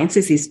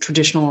 these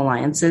traditional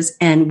alliances.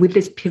 And with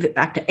this pivot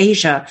back to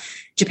Asia,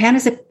 Japan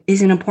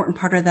is an important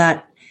part of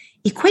that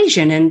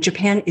equation. And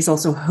Japan is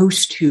also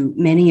host to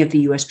many of the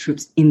U.S.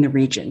 troops in the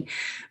region.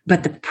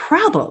 But the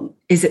problem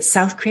is that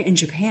South Korea and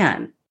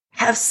Japan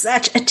have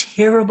such a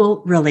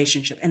terrible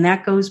relationship. And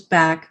that goes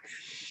back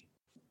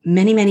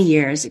many, many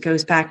years. It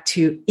goes back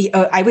to,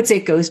 I would say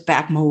it goes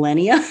back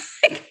millennia.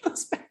 It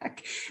goes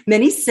back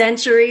many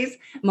centuries.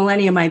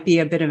 millennia might be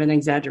a bit of an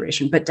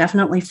exaggeration, but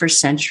definitely for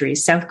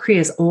centuries, South Korea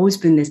has always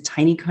been this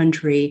tiny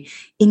country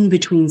in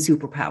between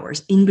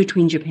superpowers, in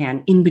between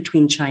Japan, in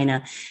between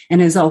China,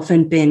 and has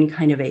often been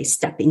kind of a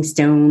stepping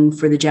stone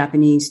for the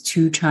Japanese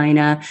to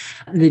China.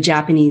 The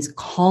Japanese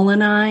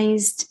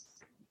colonized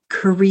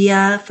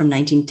Korea from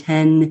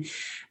 1910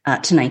 to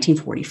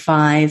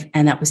 1945,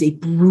 and that was a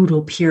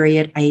brutal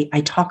period.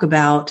 I talk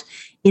about,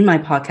 in my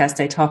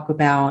podcast, I talk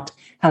about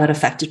how that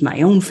affected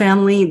my own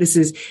family.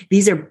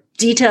 These are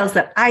details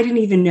that I didn't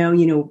even know.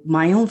 You know,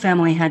 my own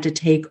family had to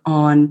take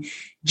on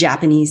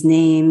Japanese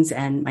names,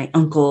 and my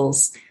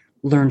uncles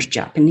learned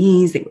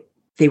Japanese.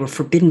 They were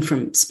forbidden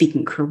from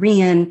speaking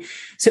Korean.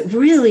 So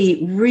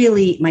really,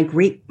 really, my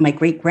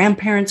great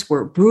grandparents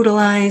were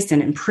brutalized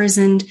and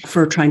imprisoned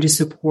for trying to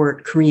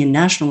support Korean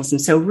nationalism.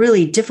 So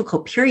really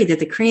difficult period that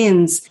the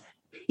Koreans,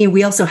 you know,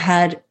 we also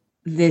had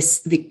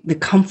the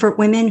comfort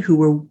women who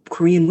were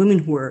Korean women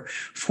who were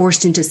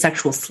forced into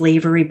sexual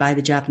slavery by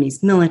the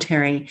Japanese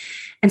military.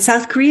 And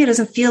South Korea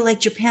doesn't feel like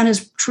Japan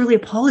has truly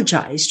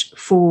apologized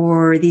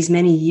for these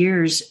many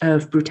years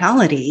of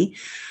brutality.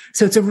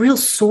 So it's a real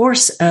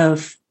source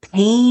of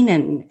pain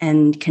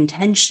and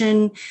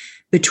contention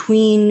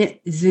between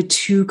the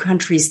two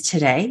countries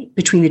today,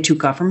 between the two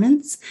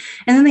governments.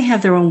 And then they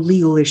have their own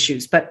legal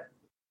issues. But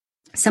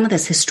some of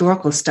this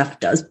historical stuff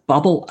does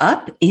bubble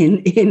up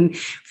in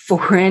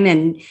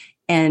foreign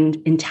and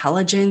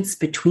intelligence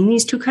between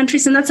these two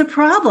countries. And that's a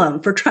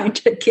problem for trying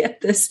to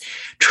get this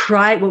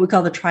what we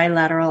call the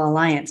trilateral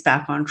alliance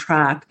back on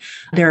track.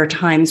 There are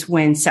times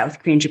when South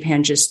Korea and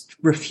Japan just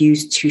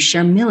refuse to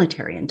share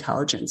military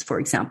intelligence, for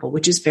example,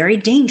 which is very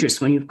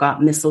dangerous when you've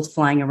got missiles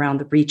flying around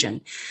the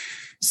region.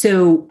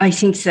 So I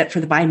think that for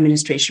the Biden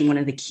administration, one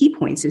of the key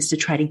points is to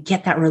try to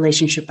get that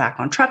relationship back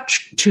on track,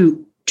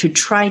 to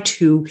try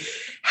to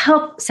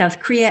help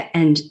South Korea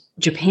and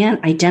Japan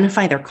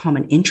identify their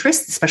common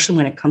interests, especially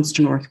when it comes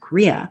to North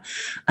Korea,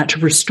 to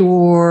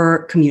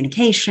restore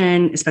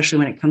communication, especially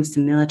when it comes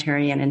to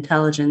military and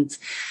intelligence.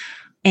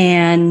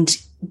 And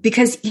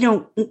because, you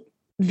know,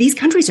 these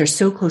countries are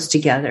so close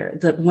together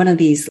that one of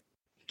these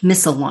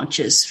missile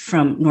launches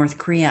from North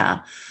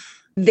Korea,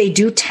 they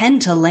do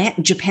tend to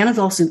land. Japan is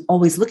also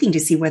always looking to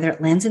see whether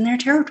it lands in their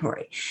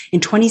territory.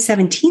 In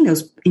 2017,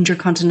 those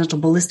intercontinental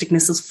ballistic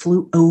missiles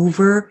flew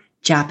over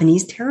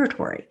Japanese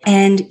territory.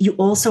 And you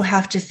also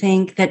have to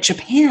think that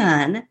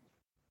Japan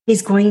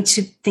is going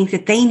to think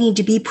that they need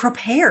to be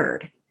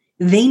prepared.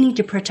 They need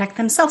to protect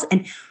themselves.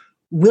 And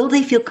will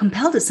they feel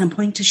compelled at some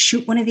point to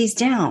shoot one of these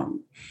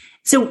down?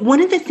 So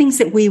one of the things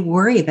that we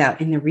worry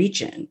about in the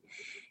region,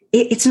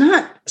 it's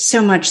not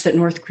so much that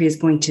North Korea is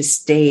going to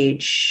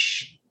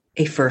stage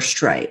a first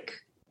strike,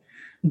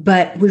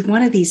 but with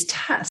one of these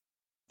tests,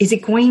 is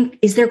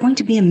there going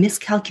to be a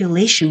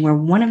miscalculation where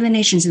one of the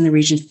nations in the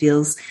region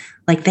feels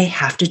like they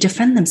have to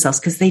defend themselves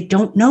because they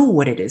don't know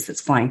what it is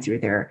that's flying through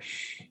their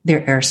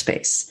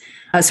airspace?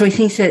 So I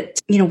think that,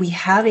 you know, we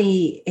have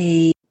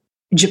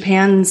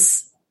Japan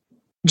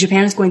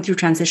is going through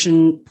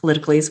transition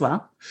politically as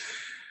well.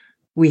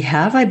 We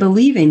have, I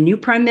believe, a new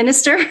prime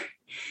minister.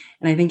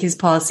 And I think his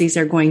policies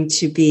are going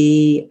to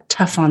be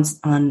tough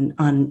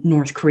on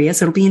North Korea.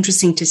 So it'll be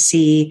interesting to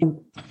see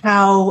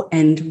how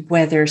and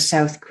whether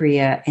South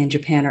Korea and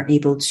Japan are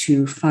able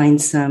to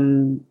find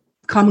some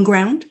common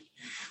ground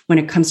when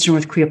it comes to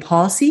North Korea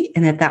policy,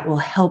 and that will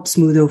help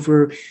smooth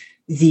over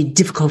the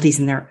difficulties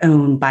in their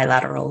own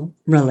bilateral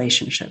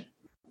relationship.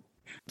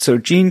 So,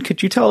 Jean,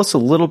 could you tell us a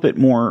little bit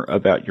more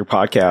about your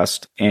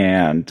podcast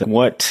and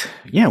what's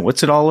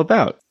it all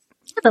about?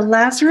 The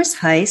Lazarus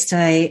Heist.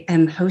 I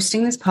am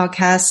hosting this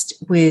podcast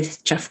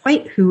with Jeff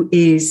White, who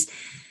is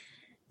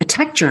a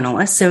tech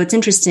journalist. So it's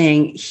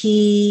interesting.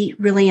 He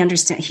really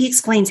understands. He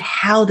explains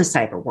how the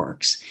cyber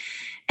works.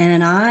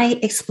 And I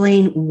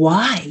explain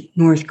why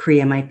North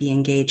Korea might be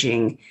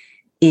engaging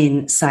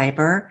in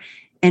cyber,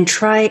 and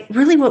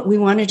really what we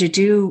wanted to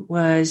do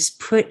was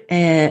put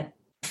a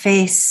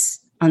face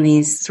on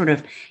these sort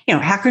of, you know,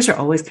 hackers are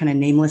always kind of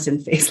nameless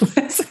and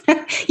faceless.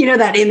 You know,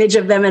 that image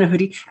of them in a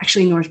hoodie.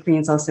 Actually, North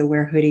Koreans also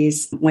wear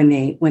hoodies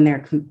when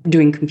they're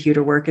doing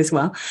computer work as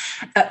well.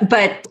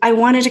 But I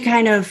wanted to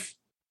kind of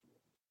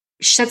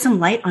shed some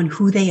light on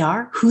who they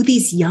are, who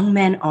these young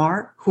men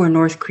are, who are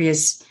North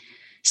Korea's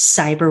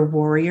cyber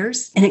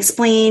warriors, and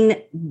explain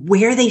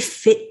where they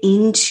fit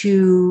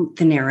into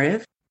the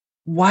narrative,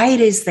 why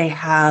it is they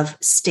have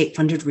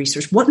state-funded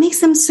research, what makes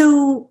them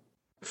so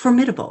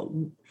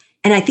formidable.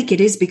 And I think it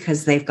is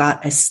because they've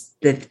got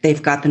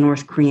the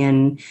North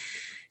Korean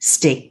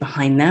state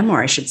behind them,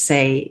 or I should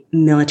say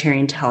military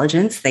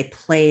intelligence. They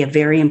play a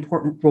very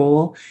important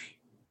role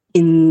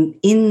in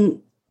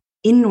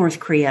North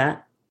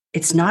Korea.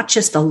 It's not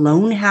just a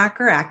lone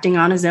hacker acting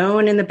on his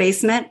own in the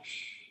basement.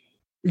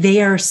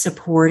 They are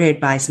supported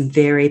by some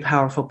very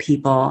powerful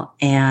people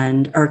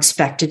and are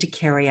expected to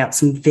carry out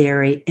some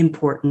very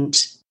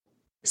important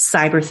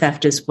cyber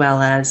theft, as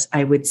well as,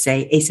 I would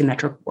say,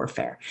 asymmetric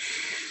warfare.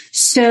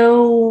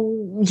 So,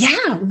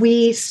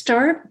 we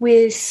start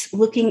with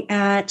looking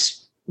at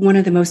one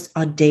of the most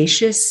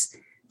audacious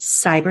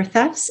cyber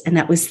thefts, and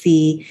that was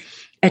the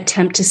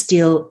attempt to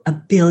steal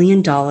 $1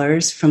 billion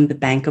from the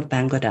Bank of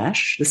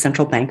Bangladesh, the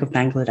Central Bank of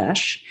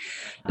Bangladesh.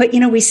 But,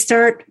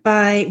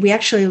 we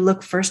actually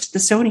look first at the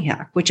Sony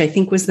hack, which I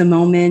think was the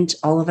moment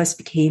all of us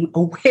became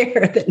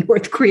aware that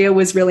North Korea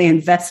was really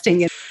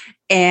investing in.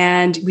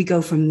 And we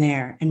go from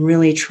there and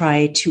really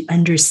try to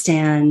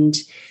understand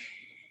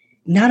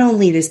not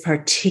only this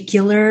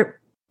particular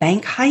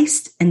bank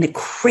heist and the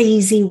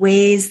crazy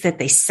ways that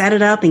they set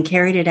it up and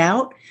carried it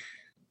out,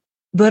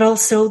 but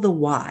also the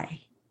why.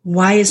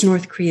 Why is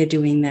North Korea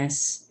doing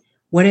this?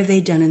 What have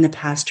they done in the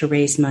past to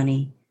raise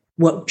money?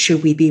 What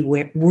should we be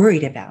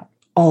worried about?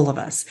 All of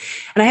us.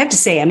 And I have to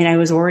say, I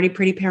was already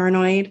pretty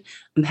paranoid,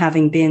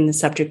 having been the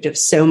subject of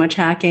so much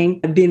hacking,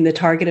 being the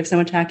target of so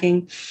much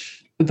hacking.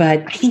 But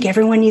I think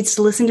everyone needs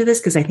to listen to this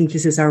because I think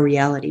this is our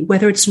reality,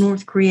 whether it's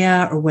North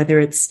Korea or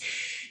whether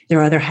there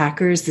are other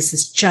hackers. This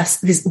is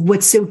just this.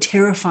 What's so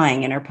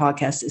terrifying in our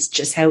podcast is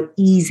just how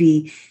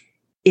easy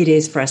it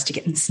is for us to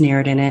get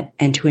ensnared in it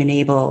and to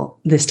enable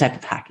this type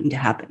of hacking to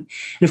happen.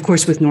 And of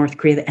course, with North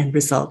Korea, the end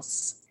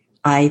results,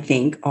 I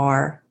think,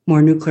 are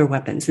more nuclear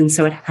weapons. And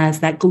so it has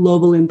that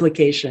global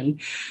implication,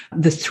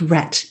 the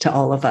threat to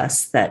all of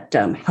us that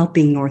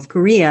helping North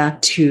Korea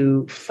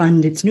to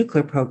fund its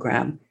nuclear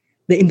program,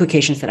 the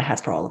implications that it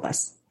has for all of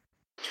us.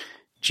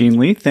 Jean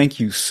Lee, thank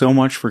you so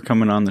much for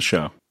coming on the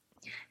show.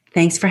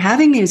 Thanks for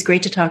having me. It was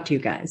great to talk to you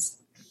guys.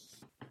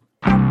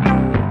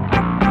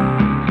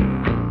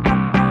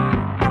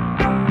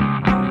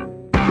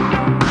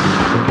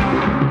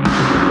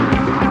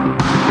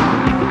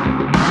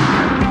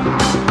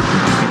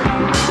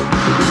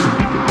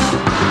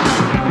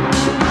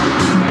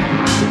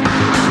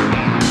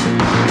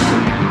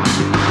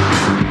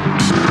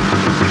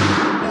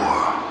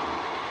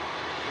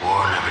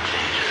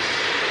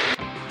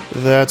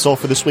 That's all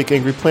for this week,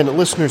 Angry Planet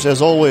listeners.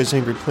 As always,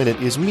 Angry Planet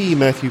is me,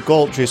 Matthew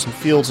Gault, Jason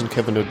Fields, and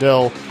Kevin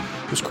Odell.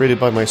 It was created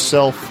by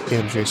myself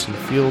and Jason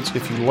Fields.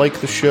 If you like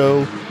the show,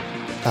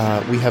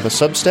 we have a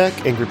Substack,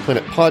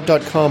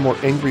 angryplanetpod.com or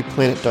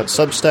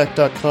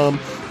angryplanet.substack.com,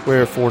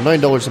 where for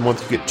 $9 a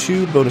month you get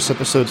 2 bonus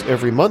episodes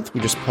every month. We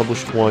just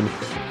published one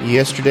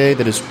yesterday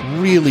that is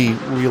really,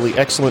 really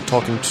excellent,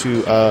 talking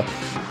to a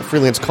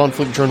freelance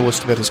conflict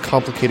journalist about his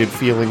complicated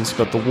feelings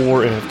about the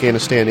war in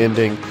Afghanistan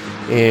ending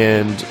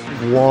and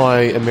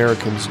why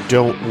Americans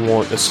don't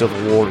want a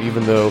civil war,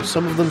 even though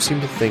some of them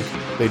seem to think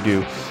they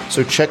do.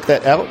 So check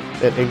that out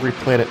at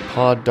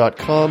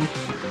angryplanetpod.com.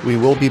 We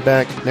will be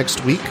back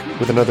next week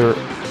with another...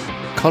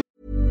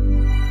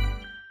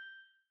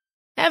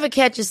 Ever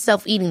catch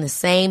yourself eating the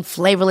same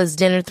flavorless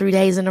dinner 3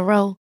 days in a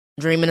row?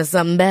 Dreaming of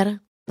something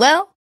better?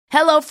 Well,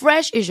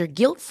 HelloFresh is your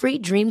guilt-free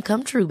dream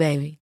come true,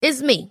 baby.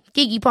 It's me,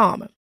 Keke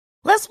Palmer.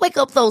 Let's wake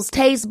up those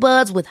taste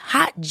buds with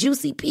hot,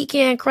 juicy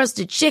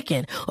pecan-crusted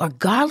chicken or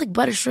garlic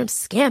butter shrimp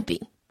scampi.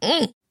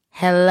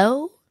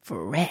 Hello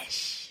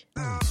Fresh.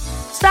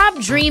 Stop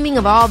dreaming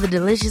of all the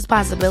delicious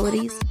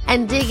possibilities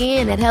and dig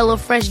in at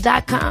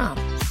HelloFresh.com.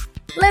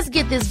 Let's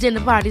get this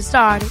dinner party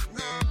started.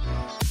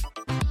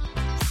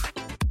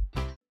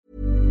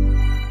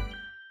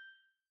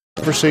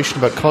 Conversation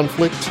about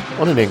conflict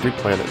on an angry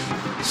planet.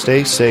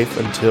 Stay safe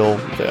until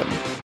then.